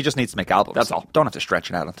 Literally. He just needs to make albums. That's all. Don't have to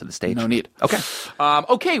stretch it out onto the stage. No need. Okay.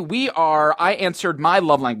 Okay, I answered my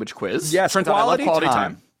love language quiz. Turns out I love quality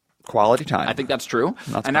time. Quality time. I think that's true.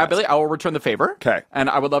 Not And now, surprised. Billy, I will return the favor. Okay. And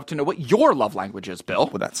I would love to know what your love language is, Bill.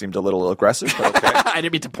 Well, that seemed a little aggressive, but okay. I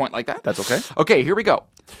didn't mean to point like that. That's okay. Okay, here we go.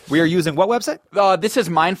 We are using what website? This is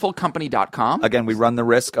mindfulcompany.com. Again, we run the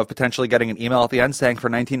risk of potentially getting an email at the end saying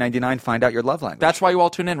for $19.99, find out your love language. That's why you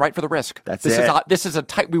all tune in, right for the risk. That's this it. This is a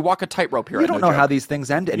tight. We walk a tightrope here. we at don't No know Joke. how these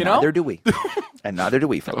things end, and You know? neither do we. And neither do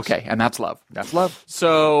we, folks. Okay, and that's love. That's love.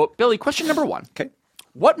 So, Billy, question number 1. Okay.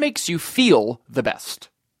 What makes you feel the best?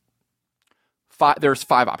 There's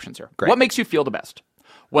 5 options here. Great. What makes you feel the best?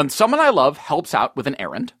 When someone I love helps out with an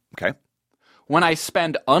errand. Okay. When I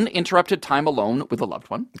spend uninterrupted time alone with a loved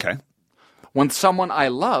one. Okay. When someone I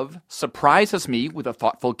love surprises me with a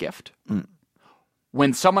thoughtful gift.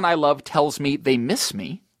 When someone I love tells me they miss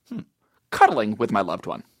me. Cuddling with my loved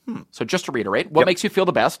one. So just to reiterate, what makes you feel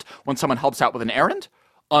the best? When someone helps out with an errand,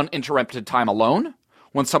 uninterrupted time alone,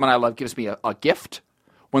 when someone I love gives me a gift,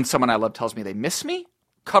 when someone I love tells me they miss me,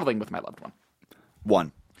 cuddling with my loved one.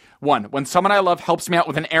 1. 1, when someone I love helps me out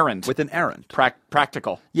with an errand. With an errand.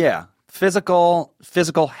 Practical. Yeah. Physical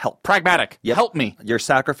help. Pragmatic. Yep. Help me. You're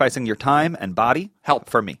sacrificing your time and body. Help.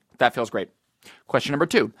 For me. That feels great. Question number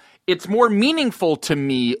 2. It's more meaningful to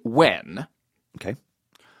me when Okay.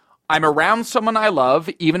 I'm around someone I love,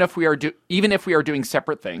 even if we are doing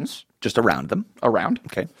separate things. Just around them. Around.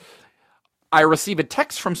 Okay. I receive a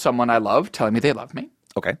text from someone I love telling me they love me.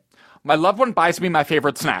 Okay. My loved one buys me my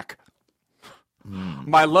favorite snack.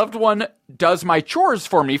 My loved one does my chores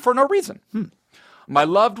for me for no reason. My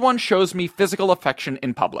loved one shows me physical affection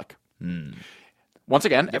in public. Once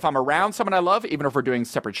again, if I'm around someone I love, even if we're doing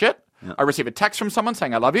separate shit, I receive a text from someone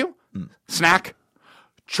saying I love you, snack,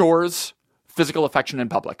 chores, physical affection in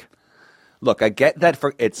public. Look, I get that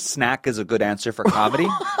snack is a good answer for comedy.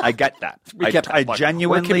 I get that. We get that. I Look, we're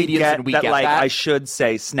genuinely comedians get and we that, get like, that. I should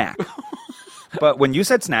say snack. But when you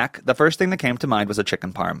said snack, the first thing that came to mind was a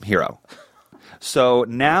chicken parm hero. So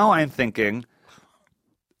now I'm thinking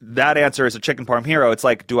that answer is a chicken parm hero. It's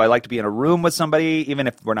like, do I like to be in a room with somebody even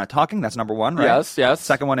if we're not talking? That's number 1, right? Yes.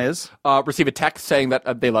 Second one is? Receive a text saying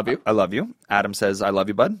that they love you. I love you. Adam says, I love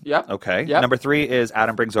you, bud. Yep. Okay. Yep. Number 3 is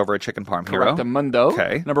Adam brings over a chicken parm hero. Correctamundo.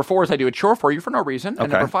 Okay. Number 4 is I do a chore for you for no reason. And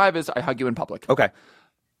Okay. number 5 is I hug you in public. Okay.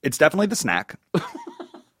 It's definitely the snack.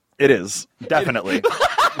 It is definitely.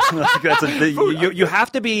 Like, you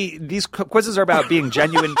have to be. These quizzes are about being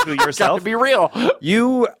genuine to Got yourself. to be real.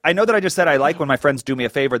 I know that I just said I like when my friends do me a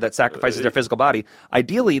favor that sacrifices their physical body.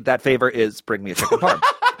 Ideally, that favor is bring me a chicken parm.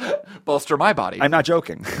 Bolster my body. I'm not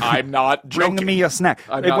joking. I'm not joking. Bring me a snack.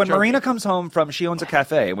 I'm not When joking. Marina comes home she owns a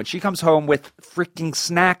cafe. When she comes home with freaking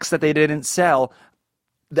snacks that they didn't sell,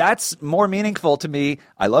 that's more meaningful to me,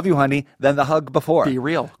 I love you, honey, than the hug before. Be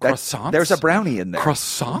real. Croissants? There's a brownie in there.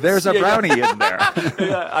 Croissants? There's a Yeah, yeah. brownie in there.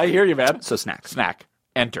 Yeah, I hear you, man. So snacks. Snack.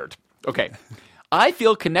 Entered. Okay. I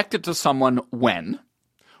feel connected to someone when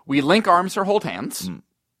we link arms or hold hands.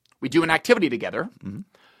 We do an activity together.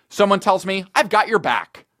 Someone tells me, I've got your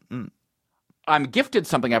back. I'm gifted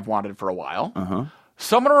something I've wanted for a while.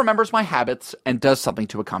 Someone remembers my habits and does something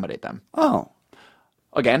to accommodate them. Oh.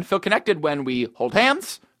 Again, feel connected when we hold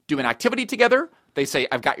hands, do an activity together. They say,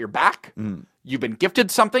 I've got your back. You've been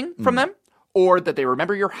gifted something from them. Or that they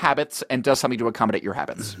remember your habits and does something to accommodate your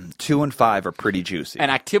habits. 2 and 5 are pretty juicy. An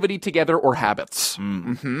activity together or habits.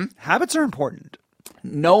 Habits are important.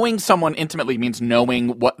 Knowing someone intimately means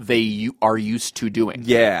knowing what they are used to doing.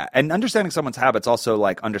 Yeah, and understanding someone's habits also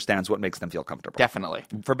like understands what makes them feel comfortable. Definitely.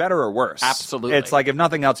 For better or worse. Absolutely. It's like if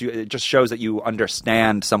nothing else, it just shows that you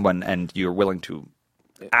understand someone and you're willing to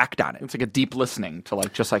act on it. It's like a deep listening to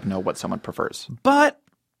just know what someone prefers. But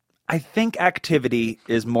I think activity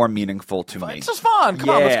is more meaningful to me. It's just fun. Come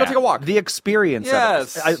on, let's go take a walk. The experience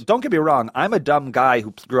Yes. of it. Don't get me wrong. I'm a dumb guy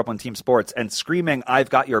who grew up on team sports, and screaming "I've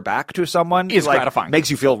got your back" to someone Is gratifying. Makes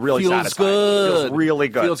you feel really Feels satisfying. good. Feels really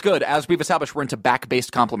good. Feels good. As we've established, we're into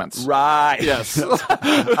back-based compliments. Right. Yes.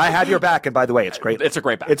 I have your back, and by the way, it's great. It's a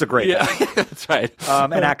great back. It's a great Yeah, back. that's right.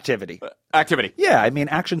 And activity. Activity. Yeah, I mean,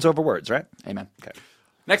 actions over words, right? Amen. Okay.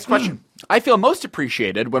 Next question. I feel most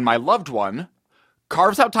appreciated when my loved one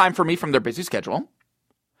carves out time for me from their busy schedule,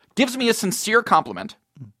 gives me a sincere compliment,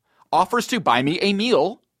 offers to buy me a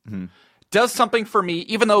meal, does something for me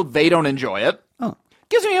even though they don't enjoy it,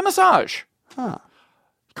 gives me a massage.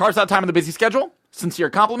 Carves out time in the busy schedule, sincere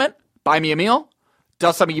compliment, buy me a meal,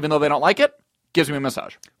 does something even though they don't like it, gives me a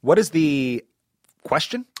massage. What is the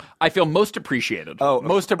question? I feel most appreciated. Oh,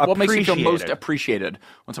 what makes you feel most appreciated. appreciated?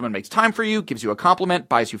 When someone makes time for you, gives you a compliment,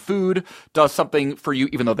 buys you food, does something for you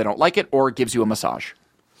even though they don't like it, or gives you a massage.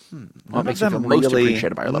 What makes you feel most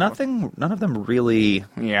appreciated by your loved one? None of them really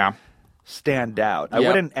Yeah. stand out. I Yep.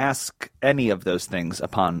 wouldn't ask any of those things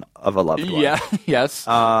of a loved one. Yeah. Yes.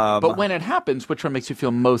 But when it happens, which one makes you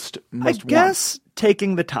feel most I warm? guess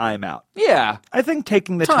taking the time out. Yeah. I think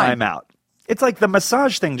taking the Time. time out. It's like the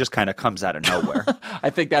massage thing just kind of comes out of nowhere. I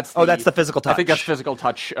think that's that's the physical I think that's touch. physical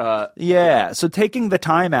touch. Yeah. So taking the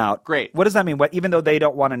time out. Great. What does that mean? Even though they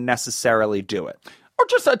don't want to necessarily do it. Or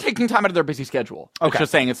just taking time out of their busy schedule. It's Okay.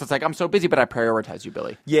 just saying, it's just like, I'm so busy, but I prioritize you,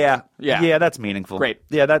 Billy. Yeah. Yeah. Yeah, that's meaningful. Great.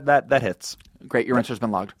 Yeah, that hits. Great. Your answer's been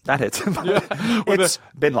logged. That hits. It's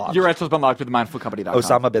bin logged. Your answer's been logged with mindfulcompany.com.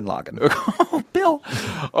 Osama bin Laden. Bill.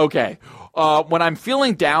 Okay. When I'm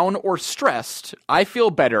feeling down or stressed, I feel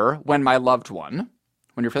better when my loved one,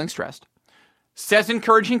 when you're feeling stressed, says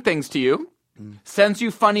encouraging things to you, sends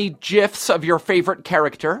you funny GIFs of your favorite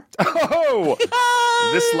character. Oh!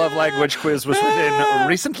 This love language quiz was written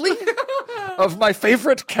recently of my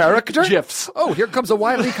favorite character. GIFs. Oh, here comes a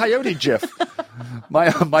Wile E. Coyote GIF. My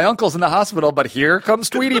uncle's in the hospital, but here comes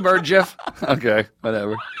Tweety Bird GIF. Okay,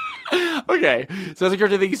 whatever. Okay. Says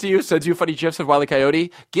encouraging things to you, sends you funny GIFs of Wile E.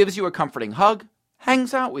 Coyote, gives you a comforting hug,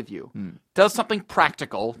 hangs out with you, does something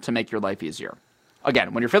practical to make your life easier.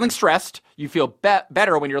 Again, when you're feeling stressed, you feel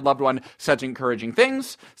better when your loved one says encouraging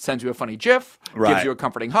things, sends you a funny GIF, Right. gives you a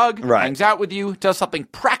comforting hug, Right. hangs out with you, does something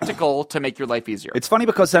practical to make your life easier. It's funny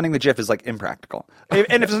because sending the GIF is like impractical, and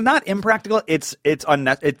if it's not impractical, it's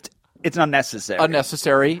unnecessary.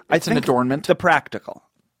 Unnecessary. I It's an think adornment. The practical.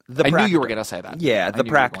 I knew you were going to say that. Yeah, I the knew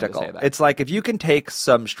you were going to practical. say that. It's like if you can take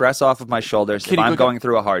some stress off of my shoulders Can if you I'm go going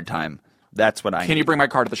through a hard time. That's what I Can need. you bring my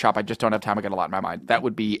car to the shop? I just don't have time. I got a lot in my mind. That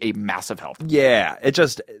would be a massive help. Yeah, it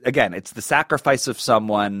just, again, it's the sacrifice of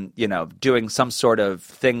someone, doing some sort of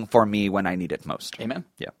thing for me when I need it most. Amen.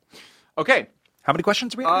 Yeah. Okay. How many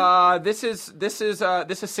questions are we have? This is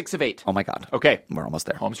 6 of 8. Oh my God. Okay. We're almost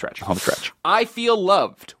there. Home stretch. Home stretch. I feel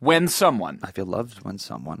loved when someone I feel loved when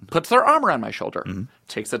someone. puts their arm around my shoulder,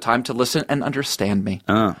 takes the time to listen and understand me,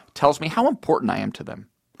 tells me how important I am to them,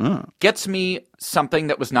 gets me something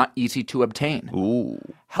that was not easy to obtain,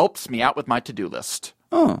 helps me out with my to-do list.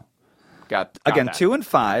 Got Again, that. 2 and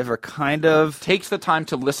 5 are kind of. Takes the time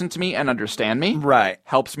to listen to me and understand me. Right.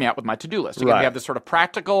 Helps me out with my to-do list. Again, Right. we have this sort of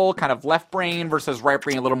practical, kind of left brain versus right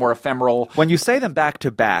brain, a little more ephemeral. When you say them back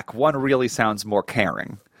to back, one really sounds more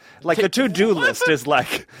caring. Like the to-do list is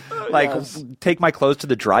like take my clothes to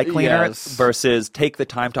the dry cleaner Yes. versus take the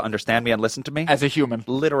time to understand me and listen to me. As a human.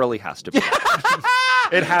 Literally has to be.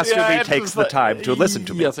 It has to be it's takes just the like- time to listen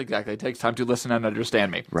to me. Yes, exactly. It takes time to listen and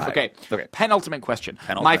understand me. Right. Okay. Okay. Penultimate question. My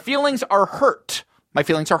Penultimate. feelings are hurt. My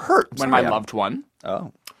feelings are hurt when my sorry, Adam. loved one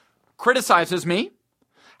Oh. criticizes me,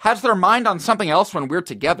 has their mind on something else when we're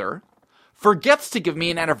together, forgets to give me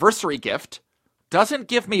an anniversary gift, doesn't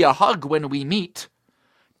give me a hug when we meet,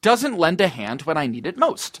 doesn't lend a hand when I need it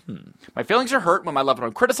most. My feelings are hurt when my loved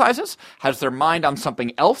one criticizes, has their mind on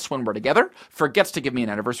something else when we're together, forgets to give me an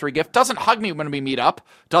anniversary gift, doesn't hug me when we meet up,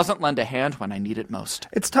 doesn't lend a hand when I need it most.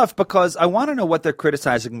 It's tough because I want to know what they're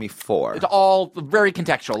criticizing me for. It's all very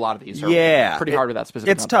contextual. A lot of these are pretty hard with that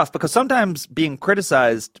specific It's context. tough because sometimes being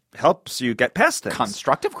criticized helps you get past things.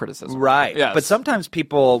 Constructive criticism. Right. Yes. But sometimes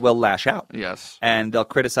people will lash out. Yes. And they'll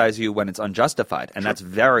criticize you when it's unjustified. And that's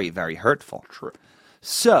very, very hurtful. True.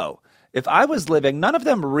 So, if I was living, none of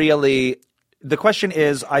them really. The question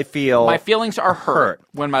is, I feel. My feelings are hurt hurt.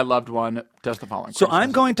 when my loved one does the following. So I'm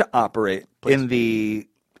criticism. going to operate in the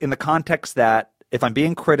context that if I'm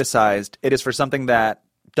being criticized, it is for something that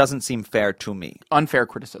doesn't seem fair to me. Unfair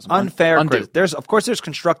criticism. Unfair Undo. criticism. There's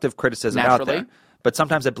constructive criticism out Naturally. there, but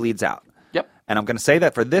sometimes it bleeds out. Yep. And I'm going to say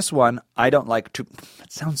that for this one, I don't like to.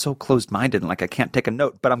 It sounds so closed-minded and like I can't take a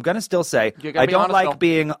note, but I'm going to still say You gotta I be don't honest, like though.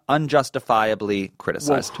 being unjustifiably Well,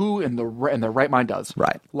 criticized. who in their right mind does?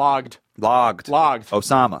 Right. Logged. Logged.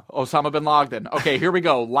 Osama. Osama bin Laden. Okay, here we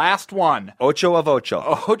go. Last one. Ocho of ocho.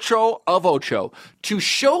 Ocho of ocho. To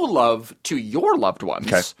show love to your loved ones,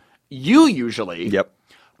 Okay. you usually Yep.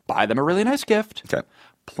 buy them a really nice gift, Okay.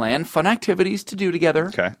 plan fun activities to do together,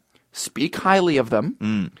 Okay. speak highly of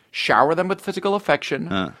them, shower them with physical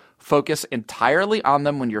affection, focus entirely on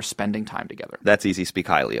them when you're spending time together. That's easy. Speak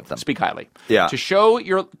highly of them. Speak highly. Yeah. To show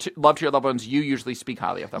your love to your loved ones, you usually speak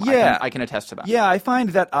highly of them. Yeah. I can attest to that. Yeah, I find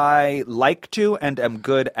that I like to and am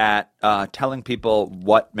good at telling people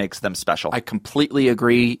what makes them special. I completely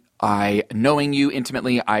agree. Knowing you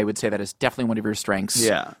intimately, I would say that is definitely one of your strengths.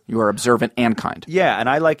 Yeah. You are observant and kind. Yeah, and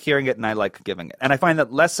I like hearing it and I like giving it. And I find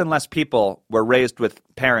that less and less people were raised with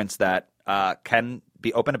parents that can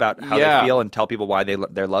be open about how Yeah. they feel and tell people why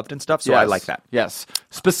they're loved and stuff. So I like that. Yes.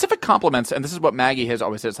 Specific compliments, and this is what Maggie has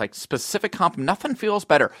always said, it's like specific nothing feels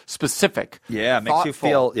better. Specific. Yeah, it makes you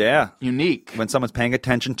thoughtful, feel, unique. when someone's paying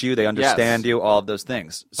attention to you, they understand you, all of those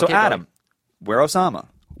things. So Okay, Adam, buddy. we're Osama.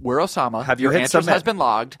 We're Osama. Have you Your hit answers submit? has been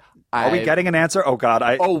logged. Are we getting an answer? Oh, God.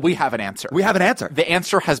 Oh, we have an answer. We have an answer. The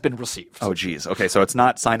answer has been received. Oh, geez. Okay, so it's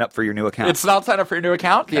not sign up for your new account. It's not signed up for your new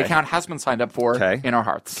account. The Okay. account has been signed up for Okay. in our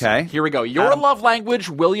hearts. Okay. Here we go. Your Adam. love language,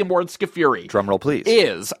 William Ward Scafuri, Drum roll, please.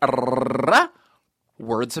 is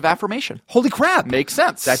words of affirmation. Holy crap. Makes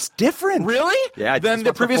sense. That's different. Really? Yeah. I did Than this the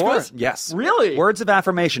once previous before. quiz? Yes. Really? Words of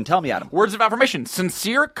affirmation. Tell me, Adam. Words of affirmation.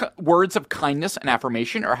 Sincere words of kindness and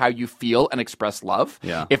affirmation are how you feel and express love.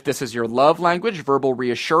 Yeah. If this is your love language, verbal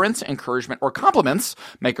reassurance, encouragement, or compliments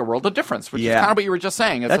make a world of difference, which is Yeah. kind of what you were just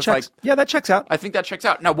saying. It's That just checks. like, Yeah, that checks out. I think that checks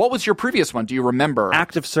out. Now, what was your previous one? Do you remember?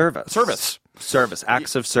 Act of service. Service.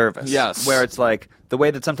 Acts of service. Yes. Where it's like the way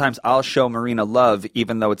that sometimes I'll show Marina love,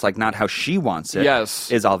 even though it's like not how she wants it.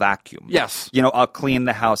 Yes. Is I'll vacuum. Yes. You know, I'll clean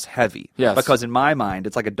the house heavy. Yes. Because in my mind,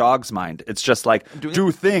 it's like a dog's mind. It's just like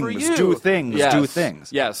do things, for you. do things, Yes. do things.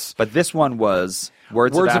 Yes. But this one was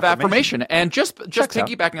words of affirmation. And just Checks out.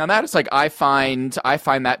 piggybacking on that, it's like I find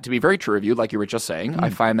that to be very true of you, like you were just saying. Hmm. I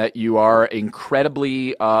find that you are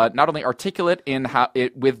incredibly not only articulate in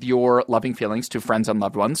with your loving feelings to friends and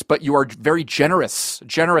loved ones, but you are very generous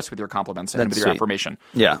with your compliments and That's with your sweet. affirmation.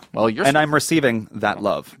 Yeah. Well, you're and I'm receiving that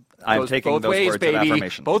love. I'm goes taking both those ways, words baby. of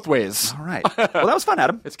affirmation. Both ways. All right. Well, that was fun,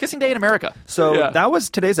 Adam. It's kissing day in America. So Yeah. that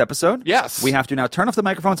was today's episode. Yes. We have to now turn off the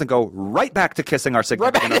microphones and go right back to kissing our right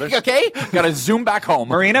significant back. others. Okay, gotta zoom back home.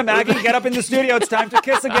 Marina, Maggie, get up in the studio. It's time to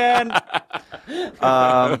kiss again.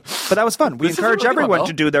 But that was fun. We This is a encourage really good one, everyone Bill.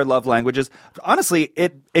 to do their love languages. Honestly,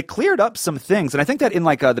 it cleared up some things. And I think that in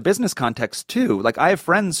like the business context too, like I have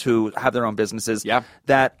friends who have their own businesses Yeah.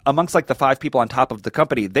 that amongst like the 5 people on top of the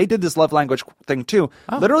company, they did this love language thing too.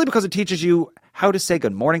 Oh. Literally because it teaches you how to say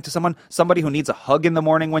good morning to somebody who needs a hug in the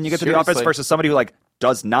morning when you get to the office Seriously. versus somebody who like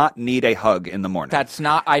does not need a hug in the morning.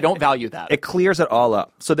 I don't value that. It clears it all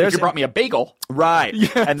up. So If there's you brought me a bagel. right,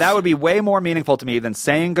 and that would be way more meaningful to me than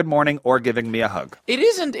saying good morning or giving me a hug. It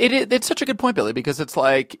isn't. It's such a good point, Billy, because it's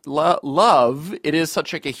like love. It is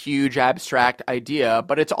such like a huge abstract idea,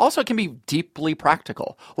 but it also can be deeply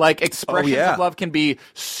practical. Like expressions yeah. of love can be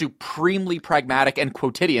supremely pragmatic and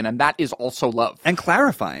quotidian, and that is also love. And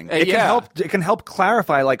clarifying. It yeah. can help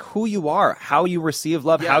clarify like who you are, how you receive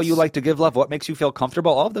love, how Yes. you like to give love, what makes you feel comfortable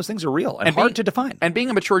comfortable. All of those things are real and hard to define. And being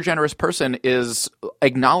a mature, generous person is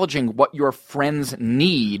acknowledging what your friends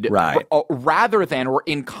need Right. rather than or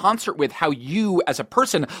in concert with how you as a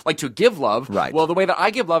person like to give love. Right. Well, the way that I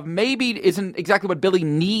give love maybe isn't exactly what Billy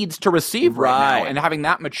needs to receive right now. Right. And having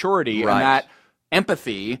that maturity Right. and that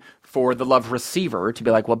empathy for the love receiver to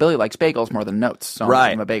be like, well, Billy likes bagels more than notes, so I'm Right. gonna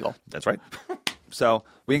give him a bagel. That's right. So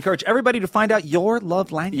we encourage everybody to find out your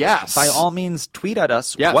love language. Yes. By all means, tweet at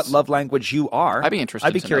us Yes. what love language you are. I'd be interested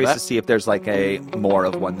I'd be to know curious that. to see if there's like a more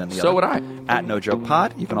of one than the other. So would I. At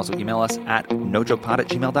NoJokePod. You can also email us at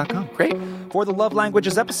nojokepod@gmail.com. Great. For the Love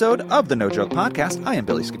Languages episode of the No Joke Podcast, I am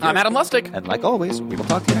Billy Scafuri. I'm Adam Lustig. And like always, we will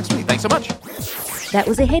talk to you next week. Thanks so much. That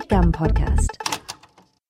was a HeadGum podcast.